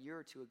a year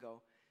or two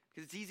ago,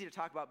 because it's easy to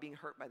talk about being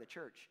hurt by the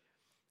church.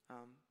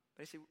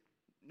 But I say,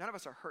 none of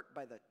us are hurt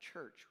by the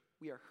church.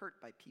 We are hurt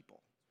by people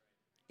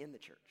in the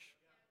church.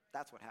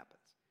 That's what happens.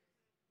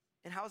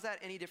 And how is that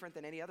any different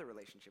than any other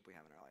relationship we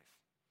have in our life?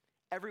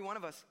 Every one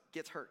of us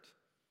gets hurt.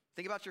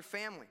 Think about your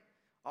family.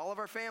 All of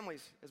our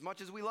families, as much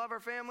as we love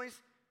our families,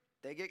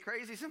 they get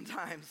crazy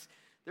sometimes.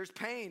 There's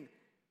pain.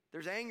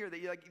 There's anger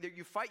that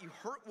you fight. You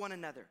hurt one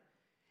another.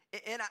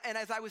 And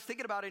as I was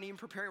thinking about it and even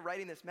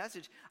writing this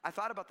message, I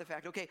thought about the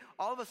fact, okay,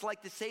 all of us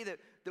like to say that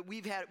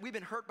we've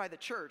been hurt by the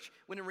church,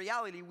 when in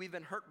reality, we've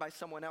been hurt by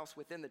someone else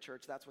within the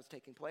church. That's what's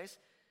taking place.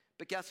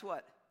 But guess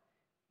what?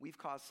 We've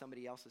caused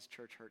somebody else's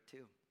church hurt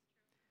too.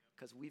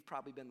 because we've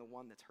probably been the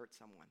one that's hurt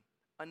someone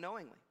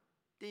unknowingly.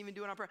 Didn't even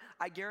do it on purpose.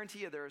 I guarantee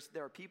you there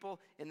are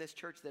people in this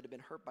church that have been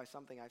hurt by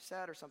something I've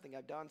said or something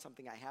I've done,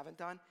 something I haven't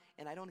done,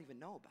 and I don't even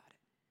know about it.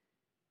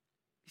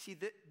 You see,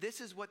 this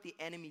is what the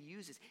enemy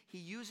uses. He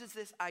uses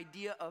this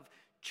idea of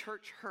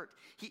church hurt.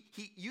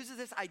 He uses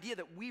this idea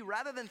that we,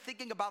 rather than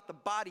thinking about the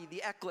body,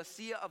 the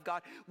ecclesia of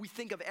God, we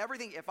think of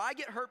everything. If I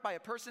get hurt by a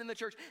person in the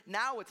church,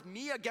 now it's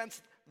me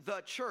against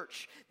the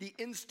church, the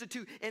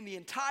institute, and the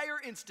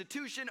entire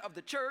institution of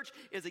the church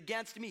is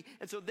against me.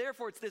 And so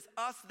therefore it's this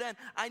us then.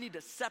 I need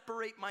to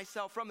separate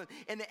myself from them.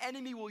 And the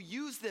enemy will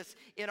use this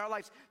in our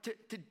lives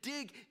to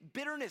dig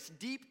bitterness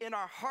deep in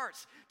our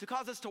hearts, to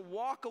cause us to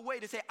walk away,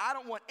 to say, I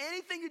don't want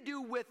anything to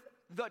do with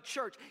the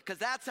church, because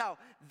that's how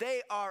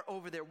they are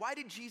over there. Why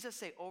did Jesus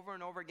say over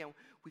and over again,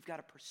 we've got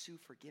to pursue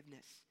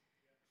forgiveness?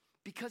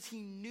 Because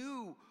he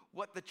knew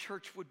what the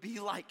church would be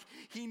like.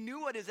 He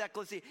knew what his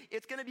ecclesia,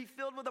 it's going to be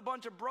filled with a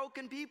bunch of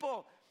broken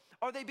people.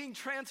 Are they being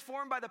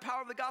transformed by the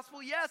power of the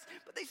gospel? Yes,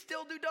 but they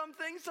still do dumb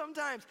things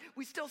sometimes.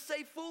 We still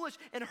say foolish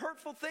and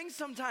hurtful things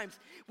sometimes.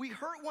 We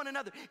hurt one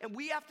another, and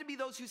we have to be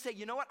those who say,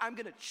 you know what, I'm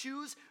going to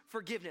choose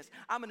forgiveness.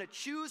 I'm going to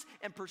choose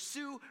and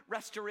pursue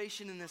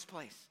restoration in this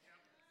place.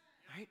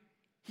 Right?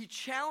 He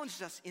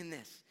challenged us in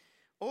this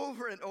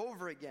over and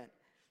over again.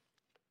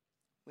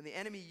 When the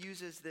enemy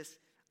uses this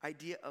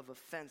idea of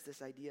offense,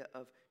 this idea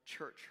of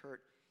church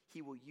hurt,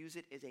 he will use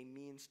it as a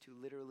means to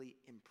literally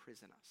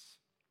imprison us.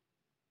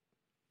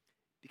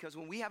 Because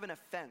when we have an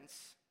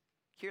offense,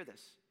 hear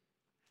this,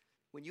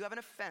 when you have an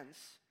offense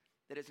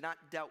that is not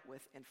dealt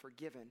with and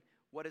forgiven,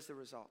 what is the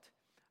result?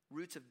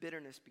 Roots of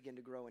bitterness begin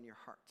to grow in your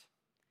heart.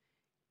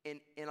 And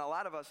a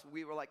lot of us,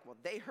 we were like, well,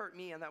 they hurt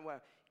me and that way.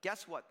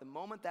 Guess what? The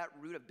moment that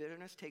root of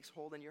bitterness takes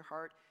hold in your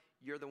heart,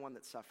 you're the one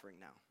that's suffering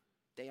now.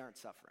 They aren't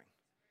suffering.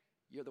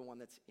 You're the one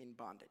that's in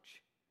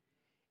bondage.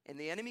 And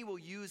the enemy will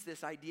use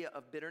this idea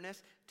of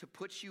bitterness to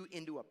put you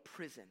into a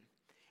prison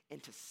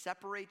and to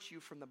separate you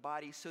from the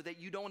body so that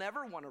you don't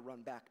ever want to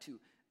run back to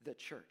the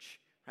church,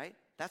 right?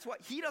 That's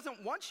what he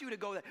doesn't want you to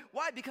go there.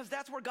 Why? Because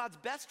that's where God's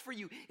best for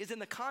you is in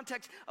the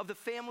context of the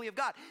family of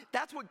God.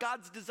 That's what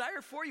God's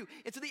desire for you.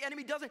 And so the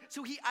enemy doesn't.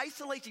 So he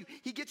isolates you.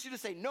 He gets you to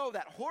say, no,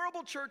 that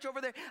horrible church over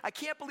there, I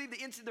can't believe the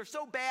incident, they're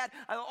so bad,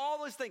 all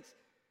those things,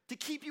 to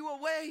keep you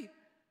away.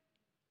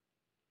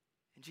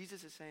 And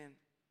Jesus is saying,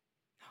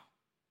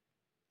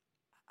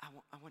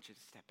 no, I want you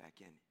to step back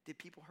in. Did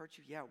people hurt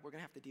you? Yeah, we're going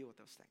to have to deal with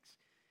those things.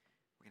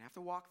 We're going to have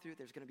to walk through.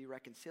 There's going to be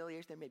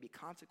reconciliation. There may be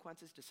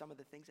consequences to some of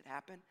the things that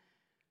happen.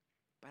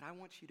 But I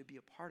want you to be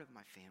a part of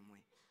my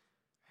family.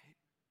 Right?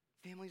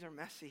 Families are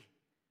messy.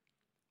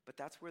 But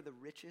that's where the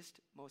richest,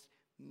 most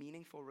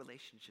meaningful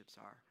relationships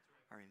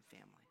are in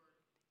family.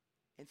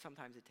 And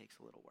sometimes it takes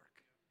a little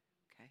work.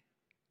 Okay?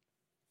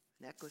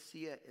 An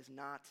ecclesia is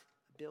not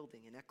a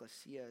building. An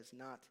ecclesia is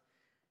not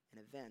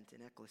an event.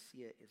 An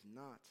ecclesia is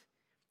not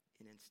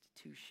an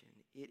institution.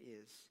 It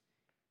is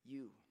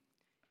you.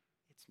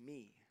 It's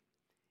me.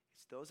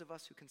 It's those of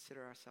us who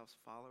consider ourselves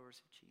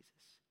followers of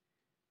Jesus.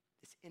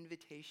 This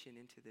invitation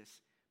into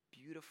this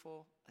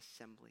beautiful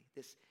assembly,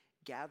 this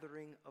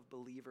gathering of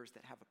believers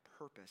that have a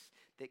purpose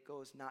that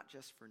goes not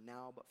just for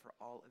now, but for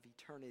all of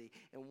eternity,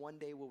 and one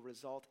day will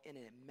result in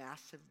a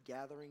massive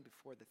gathering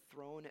before the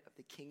throne of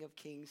the King of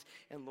Kings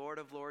and Lord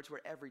of Lords,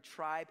 where every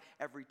tribe,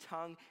 every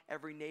tongue,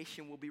 every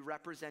nation will be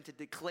represented,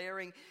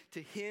 declaring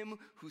to him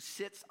who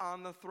sits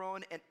on the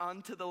throne and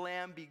unto the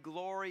Lamb be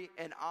glory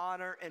and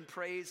honor and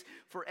praise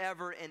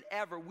forever and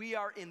ever. We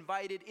are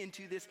invited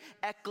into this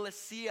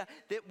ecclesia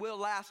that will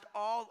last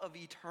all of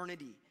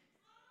eternity.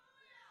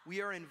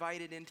 We are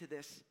invited into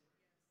this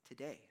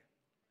today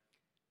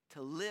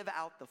to live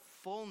out the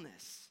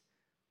fullness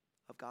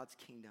of God's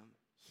kingdom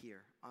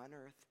here on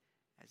earth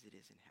as it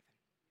is in heaven.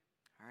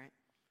 All right?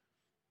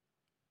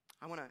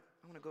 I want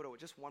to go to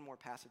just one more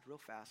passage real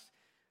fast.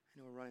 I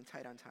know we're running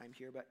tight on time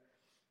here, but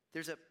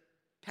there's a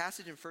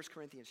passage in 1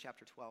 Corinthians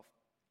chapter 12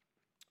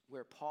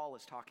 where Paul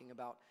is talking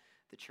about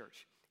the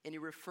church. And he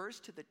refers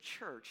to the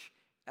church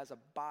as a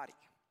body,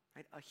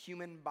 right? A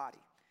human body.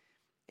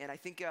 And I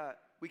think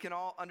we can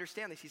all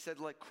understand this. He said,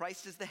 look,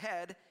 Christ is the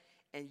head,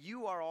 and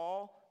you are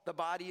all the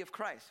body of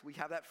Christ. We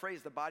have that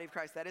phrase, the body of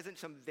Christ. That isn't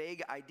some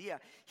vague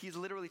idea. He's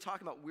literally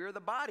talking about we're the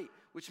body,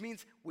 which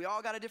means we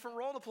all got a different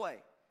role to play.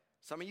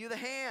 Some of you the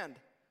hand,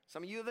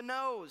 some of you the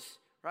nose,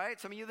 right?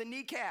 Some of you the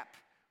kneecap,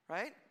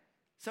 right?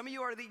 Some of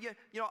you are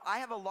I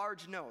have a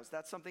large nose.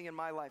 That's something in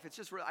my life. It's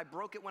just, I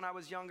broke it when I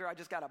was younger. I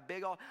just got a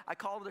big old, I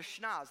call it a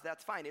schnoz.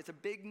 That's fine. It's a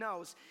big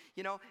nose,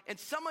 and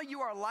some of you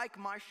are like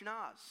my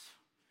schnoz.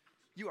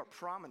 You are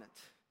prominent.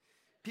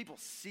 People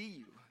see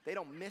you. They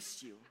don't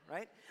miss you,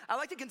 right? I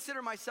like to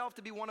consider myself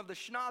to be one of the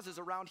schnozzes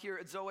around here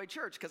at Zoe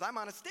Church because I'm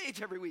on a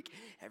stage every week.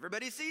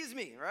 Everybody sees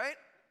me, right?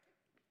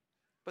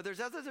 But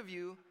there's others of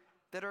you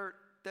that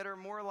are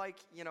more like,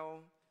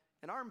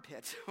 an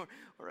armpit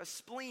or a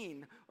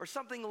spleen or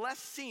something less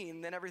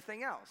seen than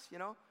everything else,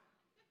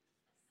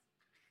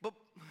 But,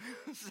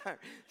 sorry.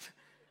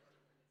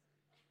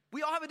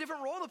 We all have a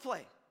different role to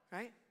play,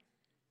 right?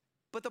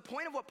 But the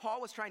point of what Paul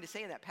was trying to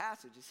say in that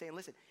passage is saying,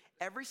 listen,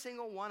 Every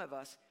single one of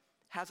us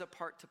has a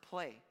part to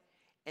play.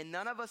 And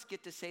none of us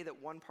get to say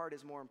that one part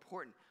is more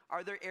important.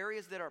 Are there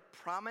areas that are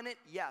prominent?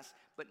 Yes,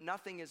 but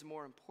nothing is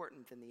more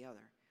important than the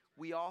other.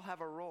 We all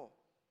have a role.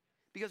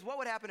 Because what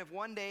would happen if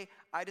one day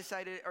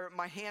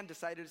my hand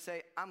decided to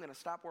say, I'm going to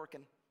stop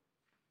working?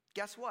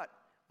 Guess what?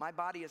 My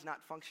body is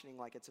not functioning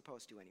like it's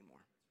supposed to anymore.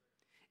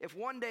 If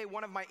one day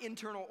one of my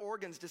internal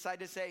organs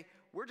decided to say,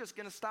 we're just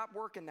going to stop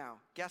working now,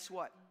 guess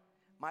what?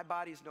 My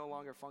body is no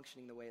longer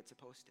functioning the way it's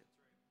supposed to.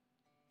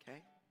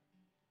 Okay?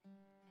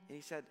 And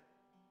he said,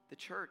 the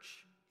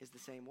church is the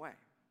same way.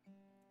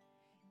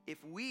 If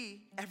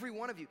every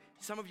one of you,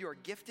 some of you are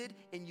gifted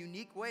in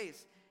unique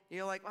ways.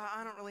 You're like, well,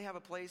 I don't really have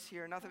a place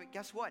here, nothing.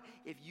 Guess what?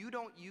 If you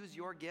don't use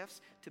your gifts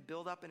to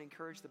build up and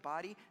encourage the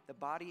body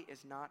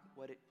is not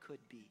what it could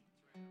be.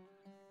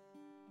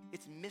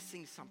 It's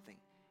missing something.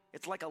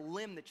 It's like a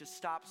limb that just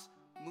stops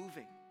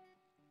moving.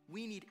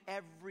 We need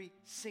every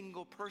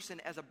single person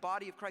as a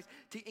body of Christ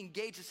to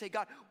engage, to say,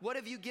 God, what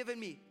have you given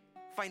me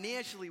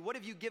financially? What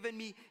have you given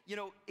me,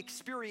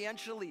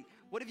 experientially?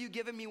 What have you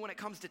given me when it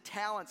comes to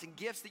talents and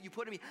gifts that you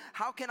put in me?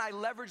 How can I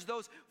leverage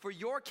those for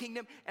your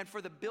kingdom and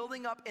for the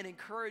building up and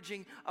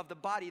encouraging of the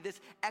body, this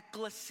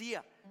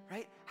ecclesia,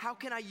 right? How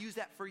can I use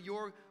that for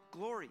your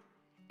glory?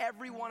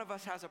 Every one of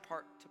us has a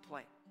part to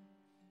play.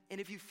 And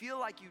if you feel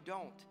like you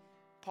don't,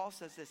 Paul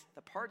says this,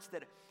 the parts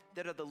that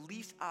are the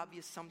least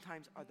obvious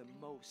sometimes are the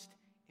most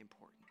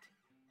important.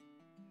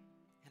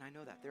 And I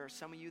know that. There are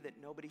some of you that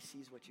nobody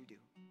sees what you do.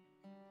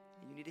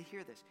 And you need to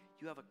hear this.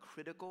 You have a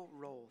critical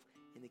role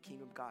in the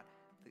kingdom of God.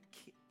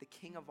 The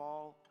king of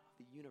all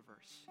the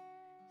universe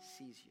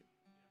sees you,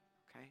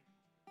 okay?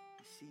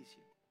 He sees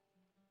you.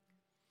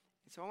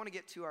 And so I want to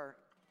get to our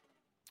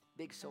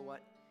big so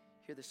what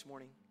here this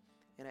morning.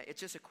 And it's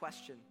just a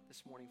question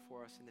this morning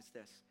for us, and it's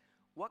this.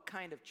 What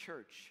kind of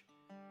church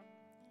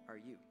are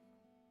you?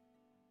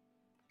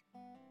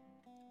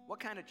 What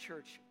kind of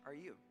church are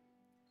you?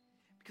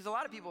 Because a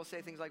lot of people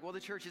say things like, well, the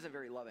church isn't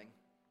very loving.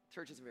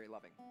 Church isn't very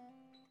loving.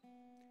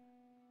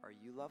 Are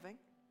you loving?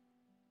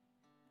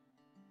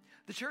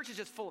 The church is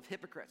just full of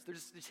hypocrites.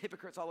 There's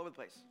hypocrites all over the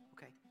place.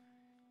 Okay.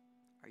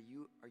 Are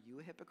you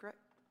a hypocrite?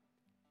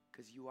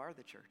 Because you are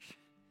the church.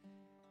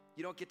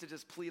 You don't get to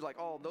just plead like,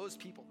 oh, those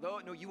people. No,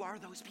 you are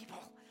those people.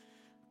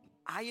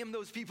 I am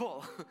those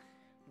people.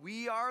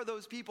 We are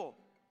those people.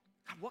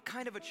 God, what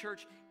kind of a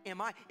church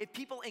am I? If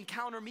people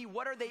encounter me,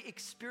 what are they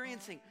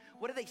experiencing?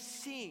 What are they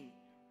seeing?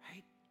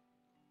 Right?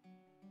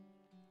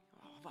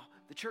 Oh,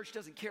 the church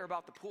doesn't care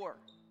about the poor.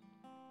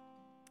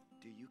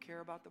 Do you care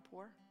about the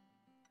poor?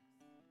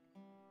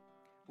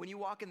 When you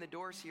walk in the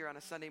doors here on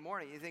a Sunday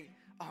morning, you think,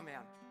 oh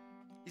man,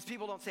 these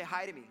people don't say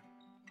hi to me.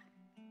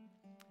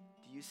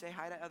 Do you say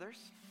hi to others?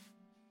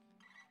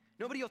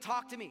 Nobody will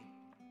talk to me.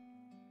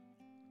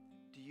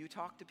 Do you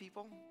talk to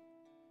people?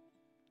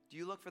 Do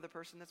you look for the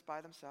person that's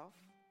by themselves?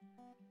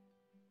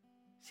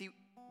 See,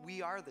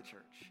 we are the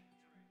church.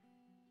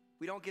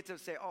 We don't get to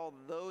say, oh,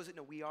 those.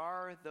 No, we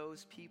are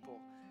those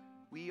people.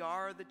 We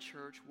are the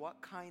church.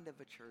 What kind of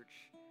a church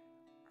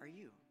are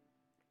you?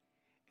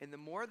 And the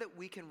more that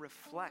we can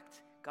reflect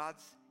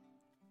God's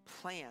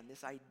plan,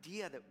 this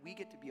idea that we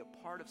get to be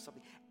a part of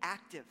something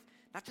active,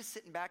 not just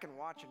sitting back and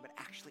watching, but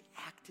actually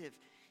active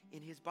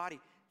in his body,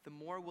 the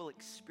more we'll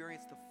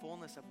experience the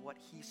fullness of what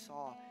he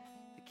saw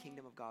the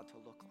kingdom of God to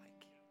look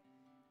like.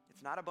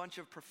 It's not a bunch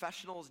of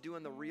professionals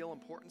doing the real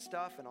important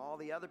stuff and all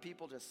the other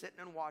people just sitting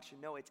and watching.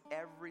 No, it's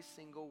every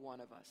single one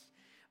of us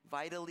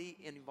vitally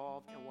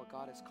involved in what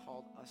God has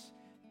called us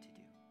to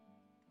do.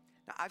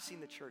 Now, I've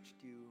seen the church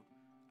do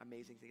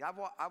amazing things.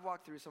 I've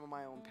walked through some of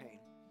my own pain.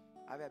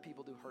 I've had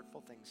people do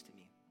hurtful things to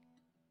me.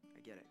 I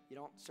get it. You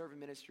don't serve in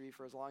ministry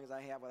for as long as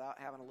I have without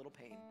having a little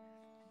pain.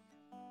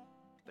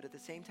 But at the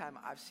same time,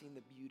 I've seen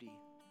the beauty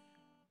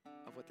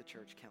of what the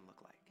church can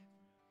look like.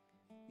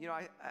 You know,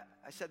 I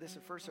said this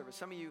in first service.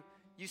 Some of you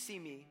see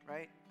me,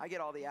 right? I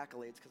get all the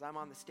accolades because I'm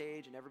on the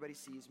stage and everybody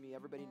sees me.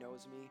 Everybody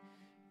knows me.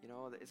 You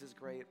know, this is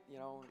great, you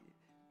know.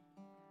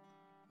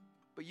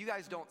 But you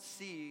guys don't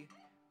see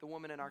the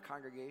woman in our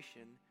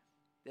congregation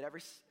that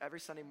every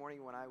Sunday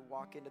morning when I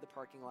walk into the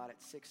parking lot at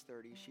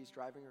 6:30, she's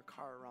driving her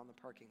car around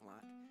the parking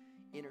lot,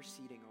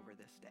 interceding over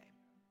this day.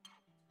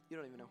 You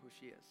don't even know who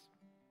she is.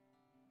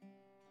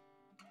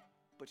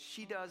 But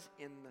she does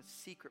in the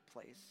secret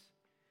place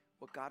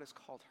what God has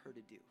called her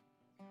to do.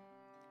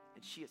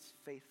 And she is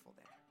faithful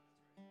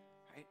there,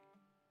 right?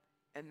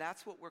 And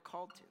that's what we're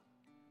called to.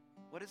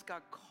 What has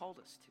God called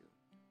us to?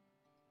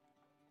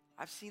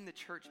 I've seen the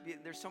church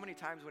there's so many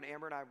times when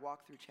Amber and I have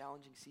walked through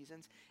challenging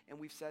seasons and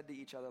we've said to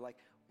each other, like,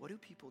 what do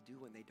people do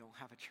when they don't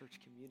have a church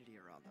community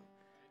around them?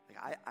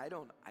 Like, I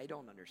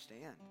don't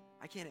understand.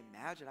 I can't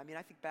imagine. I mean,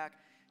 I think back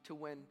to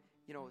when,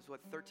 you know, it was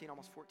 13,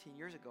 almost 14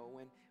 years ago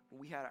when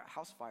we had a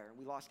house fire and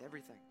we lost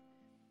everything.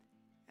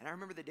 And I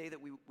remember the day that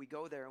we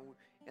go there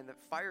and the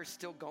fire's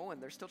still going.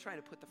 They're still trying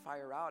to put the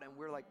fire out and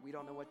we're like, we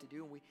don't know what to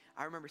do. And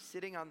I remember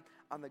sitting on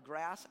the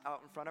grass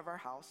out in front of our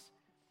house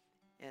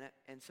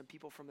and some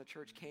people from the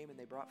church came and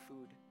they brought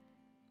food.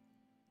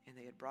 And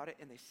they had brought it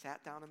and they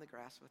sat down in the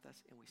grass with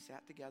us and we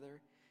sat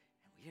together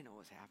we didn't know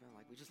what was happening.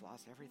 Like, we just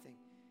lost everything.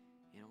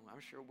 You know,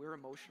 I'm sure we're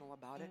emotional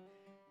about it,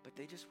 but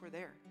they just were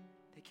there.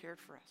 They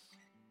cared for us.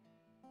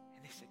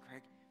 And they said,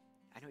 Greg,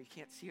 I know you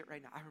can't see it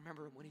right now. I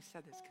remember when he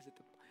said this because at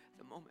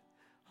the moment,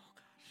 oh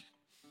gosh.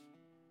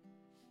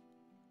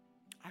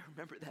 I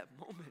remember that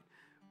moment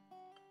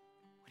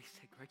when he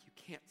said, Greg, you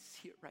can't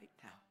see it right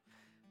now,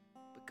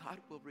 but God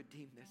will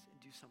redeem this and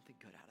do something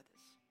good out of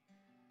this.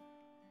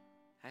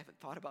 I haven't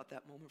thought about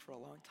that moment for a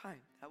long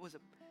time. And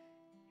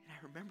I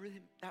remember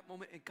that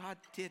moment, and God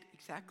did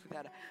exactly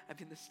that. I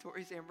mean, the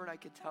stories Amber and I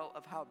could tell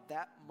of how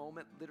that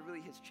moment literally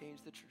has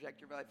changed the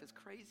trajectory of my life is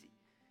crazy.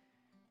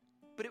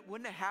 But it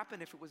wouldn't have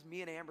happened if it was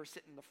me and Amber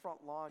sitting in the front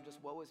lawn,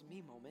 just woe is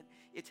me moment.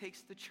 It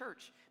takes the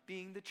church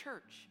being the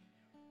church.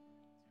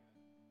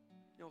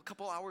 You know, a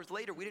couple hours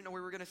later, we didn't know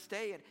where we were going to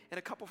stay, and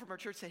a couple from our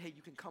church said, hey,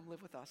 you can come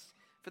live with us.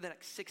 For the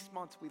next 6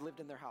 months, we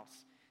lived in their house.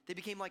 They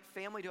became like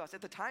family to us.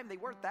 At the time, they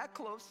weren't that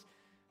close.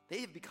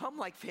 They have become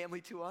like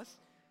family to us.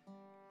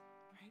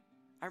 Right?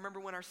 I remember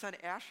when our son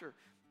Asher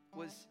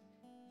was,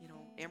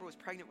 Amber was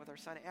pregnant with our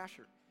son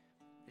Asher.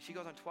 And she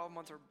goes on 12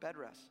 months of bed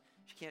rest.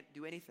 She can't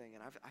do anything,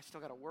 and I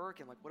still got to work,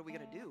 and like, what are we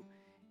going to do?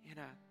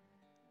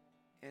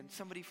 And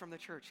somebody from the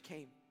church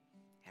came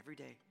every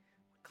day,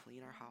 would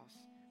clean our house,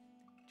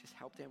 just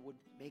helped and would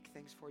make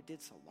things for her,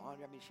 did some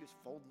laundry. I mean, she was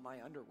folding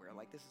my underwear.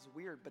 Like, this is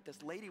weird, but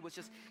this lady was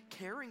just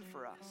caring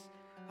for us.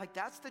 Like,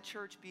 that's the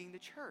church being the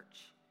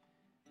church.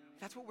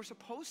 That's what we're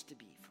supposed to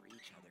be for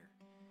each other.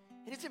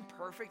 And it's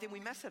imperfect, and we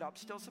mess it up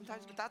still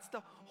sometimes, but that's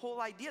the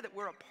whole idea, that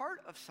we're a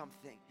part of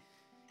something.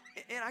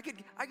 And I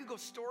could go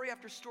story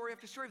after story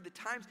after story of the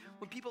times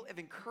when people have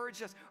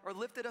encouraged us or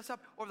lifted us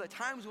up, or the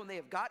times when they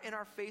have got in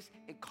our face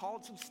and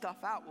called some stuff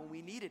out when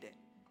we needed it.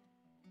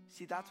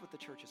 See, that's what the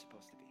church is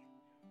supposed to be.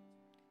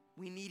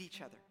 We need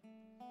each other.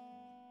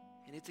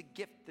 And it's a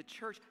gift. The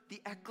church,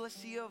 the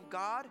ecclesia of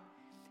God,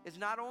 is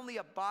not only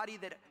a body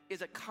that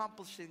is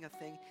accomplishing a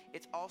thing,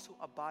 it's also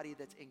a body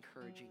that's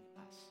encouraging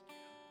us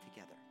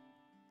together.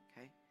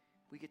 Okay?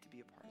 We get to be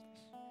a part of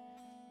this.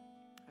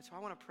 And so I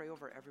want to pray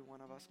over every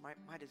one of us.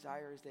 My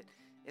desire is that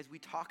as we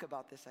talk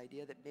about this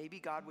idea, that maybe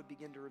God would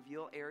begin to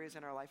reveal areas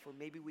in our life where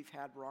maybe we've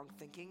had wrong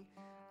thinking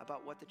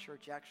about what the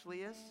church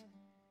actually is,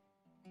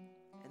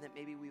 and that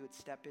maybe we would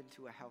step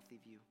into a healthy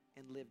view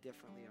and live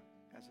differently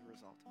as a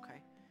result, okay?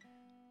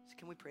 So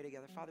can we pray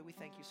together? Father, we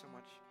thank you so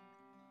much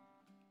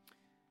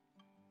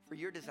for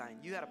your design.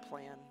 You had a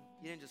plan.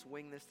 You didn't just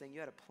wing this thing. You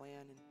had a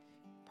plan, and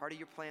part of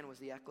your plan was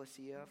the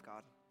ecclesia of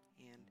God,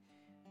 and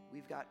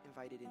we've got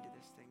invited into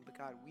this thing. But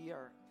God, we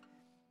are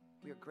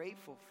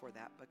grateful for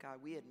that. But God,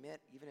 we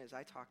admit, even as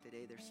I talk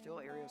today, there's still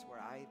areas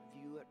where I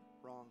view it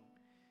wrong.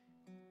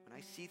 When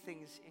I see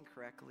things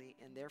incorrectly,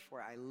 and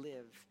therefore I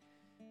live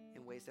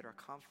in ways that are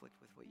conflict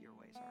with what your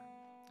ways are.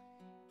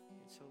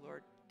 And so,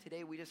 Lord,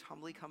 today we just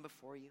humbly come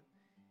before you,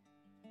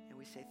 and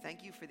we say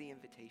thank you for the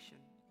invitation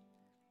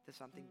to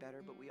something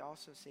better. But we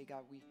also say,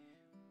 God,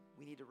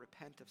 we need to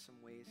repent of some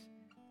ways.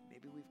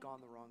 Maybe we've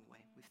gone the wrong way.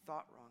 We've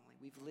thought wrongly.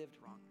 We've lived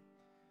wrongly.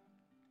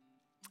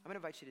 I'm going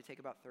to invite you to take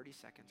about 30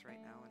 seconds right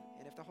now.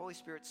 And if the Holy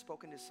Spirit's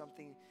spoken to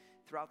something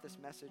throughout this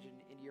message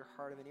into your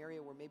heart of an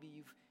area where maybe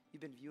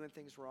you've been viewing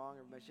things wrong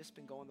or has just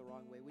been going the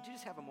wrong way, would you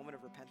just have a moment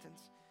of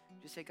repentance?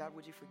 Just say, God,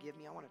 would you forgive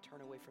me? I want to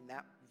turn away from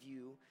that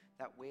view,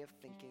 that way of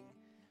thinking.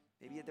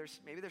 Maybe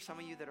there's some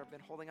of you that have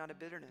been holding on to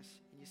bitterness,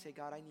 and you say,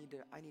 God, I need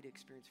to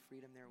experience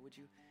freedom there. Would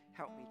you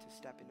help me to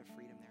step into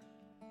freedom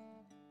there?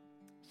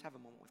 Just have a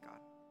moment with God.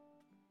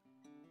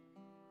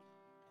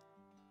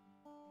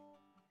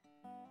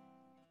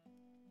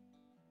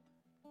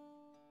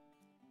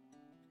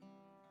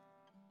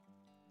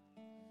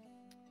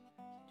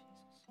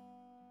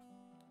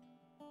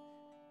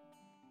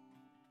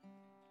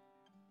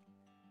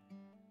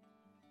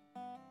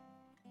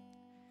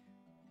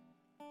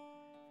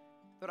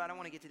 Lord, I don't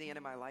want to get to the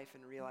end of my life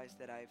and realize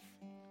that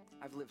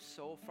I've lived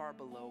so far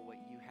below what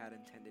you had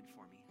intended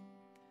for me.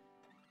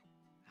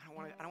 I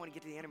don't want to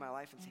get to the end of my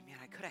life and say, man,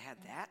 I could have had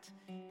that,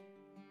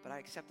 but I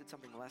accepted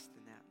something less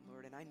than that,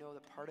 Lord. And I know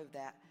that part of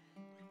that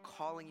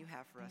calling you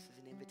have for us is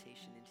an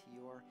invitation into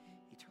your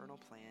eternal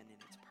plan, and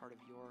it's part of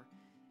your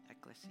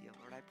ecclesia.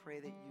 Lord, I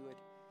pray that you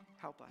would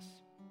help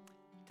us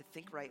to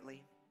think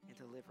rightly and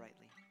to live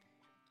rightly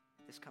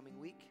this coming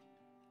week.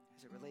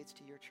 As it relates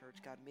to your church,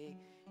 God,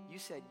 you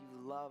said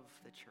you love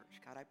the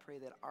church. God, I pray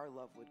that our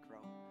love would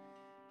grow.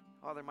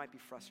 Oh, there might be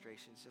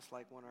frustrations, just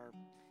like when our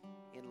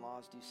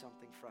in-laws do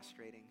something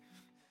frustrating.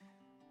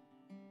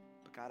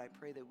 But God, I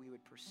pray that we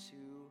would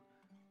pursue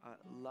a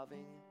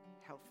loving,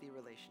 healthy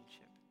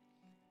relationship.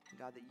 And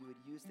God, that you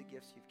would use the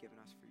gifts you've given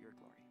us for your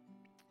glory.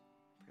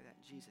 I pray that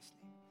in Jesus'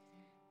 name.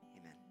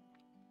 Amen.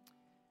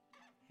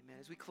 Amen.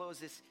 As we close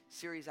this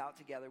series out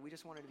together, we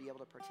just wanted to be able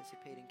to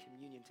participate in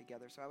communion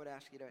together. So I would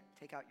ask you to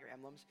take out your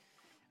emblems.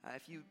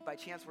 If you, by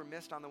chance, were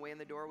missed on the way in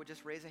the door, would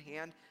just raise a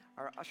hand.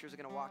 Our ushers are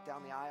going to walk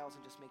down the aisles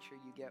and just make sure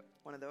you get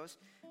one of those.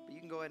 But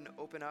you can go ahead and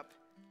open up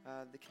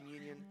the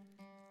communion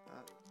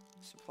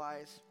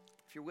supplies.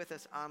 If you're with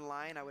us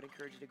online, I would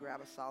encourage you to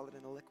grab a solid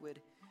and a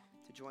liquid.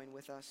 to join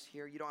with us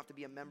here. You don't have to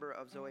be a member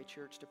of Zoe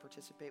Church to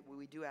participate.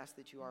 We do ask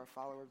that you are a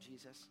follower of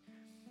Jesus.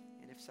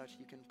 And if such,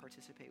 you can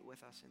participate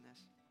with us in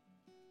this.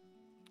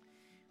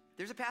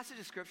 There's a passage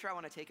of scripture I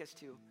want to take us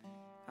to.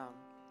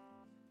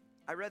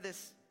 I read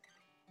this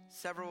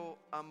several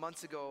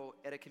months ago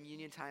at a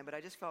communion time, but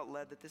I just felt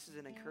led that this is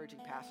an encouraging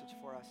passage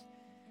for us.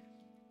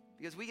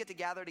 Because we get to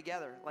gather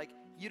together. Like,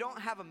 you don't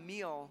have a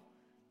meal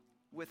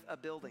with a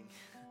building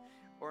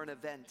or an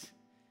event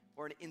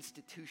or an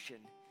institution.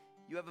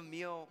 You have a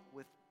meal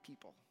with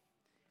people,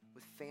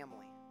 with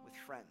family, with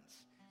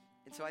friends.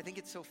 And so I think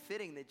it's so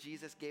fitting that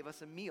Jesus gave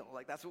us a meal.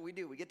 Like, that's what we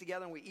do. We get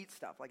together and we eat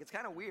stuff. Like, it's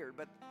kind of weird,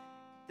 but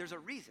there's a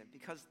reason,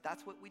 because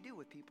that's what we do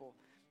with people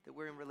that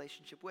we're in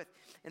relationship with.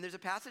 And there's a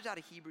passage out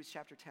of Hebrews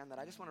chapter 10 that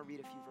I just want to read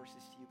a few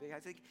verses to you, because I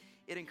think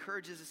it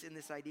encourages us in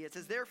this idea. It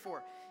says,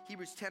 therefore,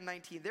 Hebrews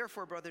 10:19,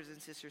 therefore, brothers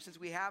and sisters, since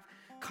we have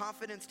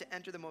confidence to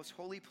enter the most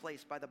holy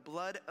place by the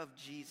blood of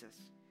Jesus,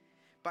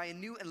 by a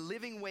new and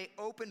living way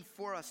opened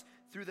for us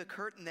through the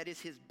curtain that is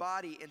his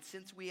body, and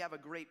since we have a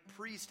great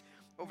priest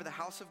over the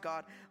house of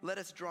God, let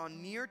us draw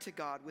near to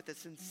God with a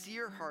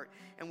sincere heart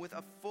and with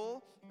a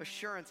full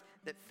assurance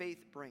that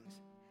faith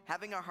brings,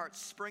 having our hearts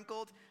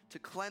sprinkled to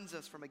cleanse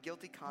us from a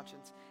guilty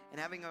conscience, and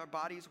having our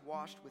bodies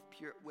washed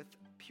with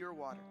pure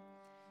water.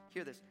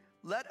 Hear this.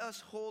 Let us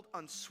hold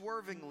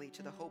unswervingly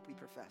to the hope we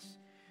profess,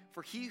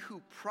 for he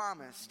who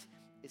promised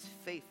is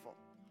faithful.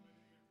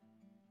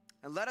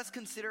 And let us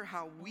consider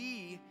how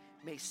we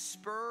may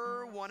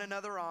spur one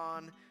another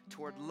on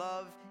toward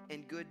love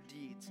and good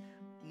deeds,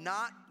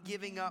 not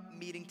giving up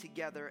meeting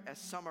together as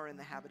some are in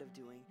the habit of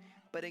doing,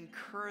 but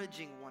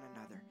encouraging one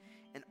another,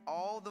 and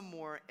all the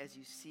more as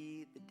you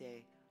see the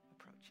day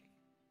approaching.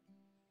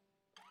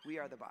 We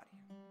are the body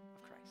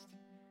of Christ.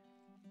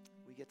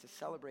 We get to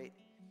celebrate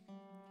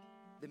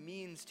the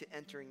means to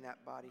entering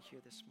that body here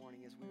this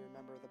morning as we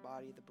remember the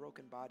body, the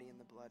broken body and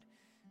the blood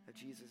of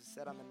Jesus. It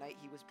said on the night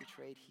he was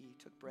betrayed, he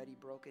took bread, he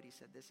broke it. He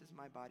said, this is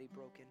my body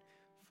broken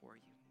for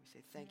you. We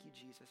say, thank you,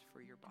 Jesus,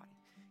 for your body.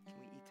 Can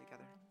we eat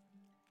together?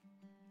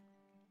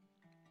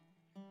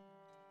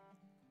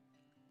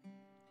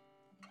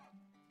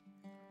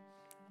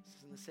 This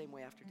is in the same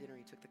way after dinner,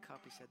 he took the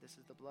cup. He said, this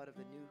is the blood of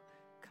the new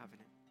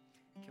covenant.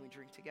 Can we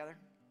drink together?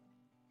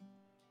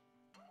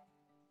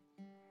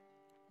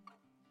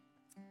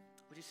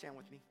 Would you stand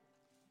with me?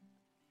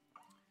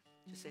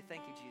 Just say,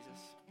 thank you, Jesus.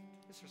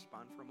 Just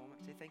respond for a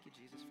moment. Say, thank you,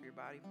 Jesus, for your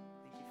body.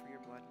 Thank you for your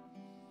blood.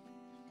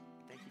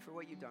 Thank you for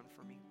what you've done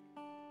for me.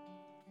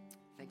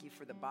 Thank you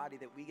for the body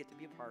that we get to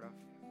be a part of.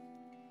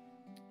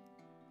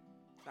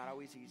 It's not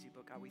always easy,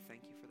 but God, we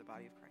thank you for the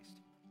body of Christ.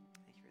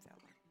 Thank you for that,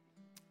 Lord.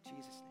 In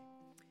Jesus' name,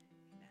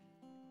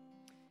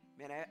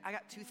 amen. Man, I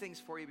got two things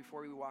for you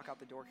before we walk out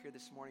the door here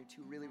this morning.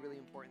 Two really, really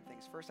important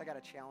things. First, I got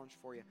a challenge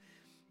for you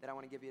that I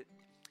want to give you.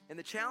 And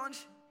the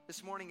challenge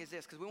this morning is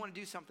this, because we want to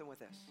do something with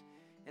this.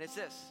 And it's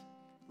this.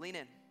 Lean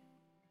in.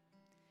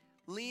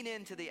 Lean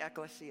into the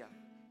ecclesia.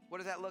 What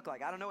does that look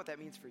like? I don't know what that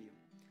means for you.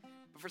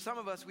 But for some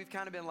of us, we've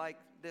kind of been like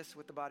this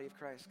with the body of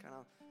Christ.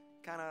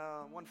 Kind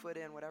of 1 foot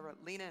in, whatever.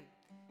 Lean in.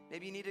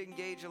 Maybe you need to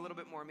engage a little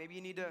bit more. Maybe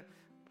you need to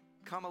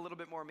come a little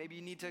bit more. Maybe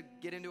you need to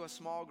get into a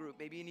small group.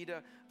 Maybe you need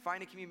to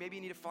find a community. Maybe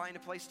you need to find a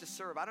place to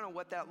serve. I don't know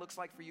what that looks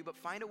like for you, but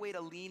find a way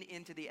to lean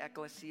into the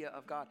ecclesia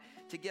of God,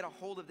 to get a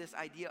hold of this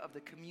idea of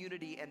the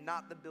community and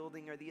not the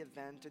building or the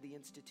event or the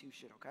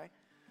institution, okay?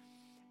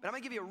 But I'm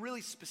going to give you a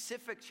really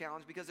specific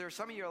challenge, because there are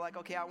some of you who are like,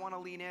 okay, I want to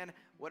lean in.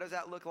 What does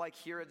that look like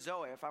here at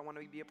Zoe if I want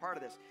to be a part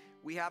of this?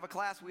 We have a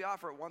class. We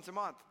offer it once a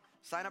month.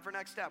 Sign up for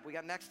Next Step. We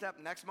got Next Step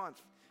next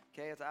month.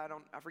 Okay,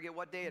 I forget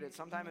what day it is.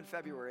 Sometime in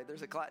February.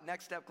 There's a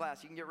Next Step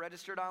class. You can get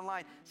registered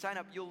online. Sign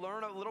up. You'll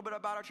learn a little bit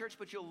about our church,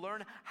 but you'll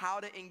learn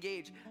how to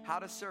engage, how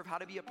to serve, how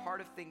to be a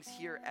part of things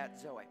here at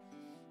Zoe.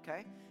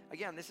 Okay?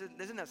 Again, this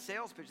isn't a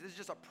sales pitch. This is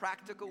just a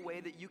practical way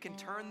that you can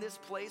turn this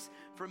place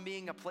from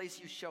being a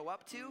place you show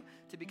up to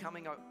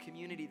becoming a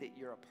community that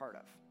you're a part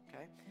of.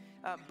 Okay?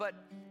 But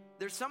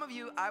there's some of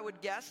you, I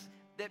would guess,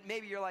 that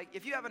maybe you're like,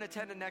 if you haven't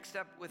attended Next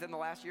Step within the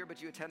last year,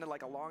 but you attended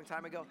like a long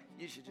time ago,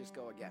 you should just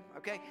go again,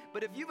 okay?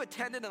 But if you've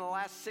attended in the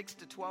last 6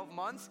 to 12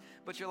 months,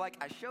 but you're like,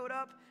 I showed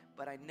up,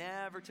 but I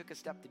never took a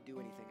step to do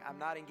anything. I'm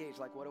not engaged.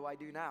 Like, what do I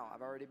do now?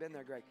 I've already been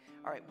there, Greg.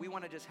 All right, we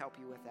want to just help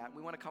you with that.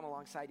 We want to come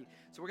alongside you.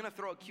 So we're going to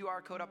throw a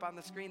QR code up on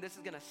the screen. This is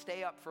going to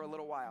stay up for a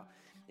little while.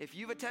 If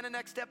you've attended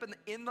Next Step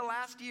in the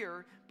last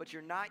year, but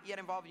you're not yet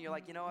involved, and you're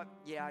like, you know what?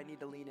 Yeah, I need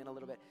to lean in a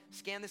little bit.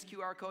 Scan this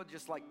QR code,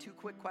 just like 2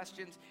 quick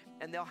questions,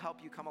 and they'll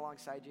help you come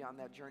alongside you on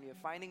that journey of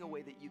finding a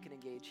way that you can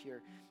engage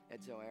here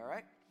at Zoe, all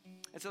right?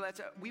 And so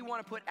we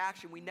want to put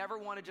action. We never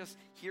want to just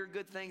hear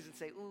good things and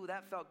say, ooh,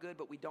 that felt good,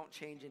 but we don't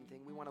change anything.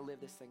 We want to live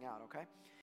this thing out, okay?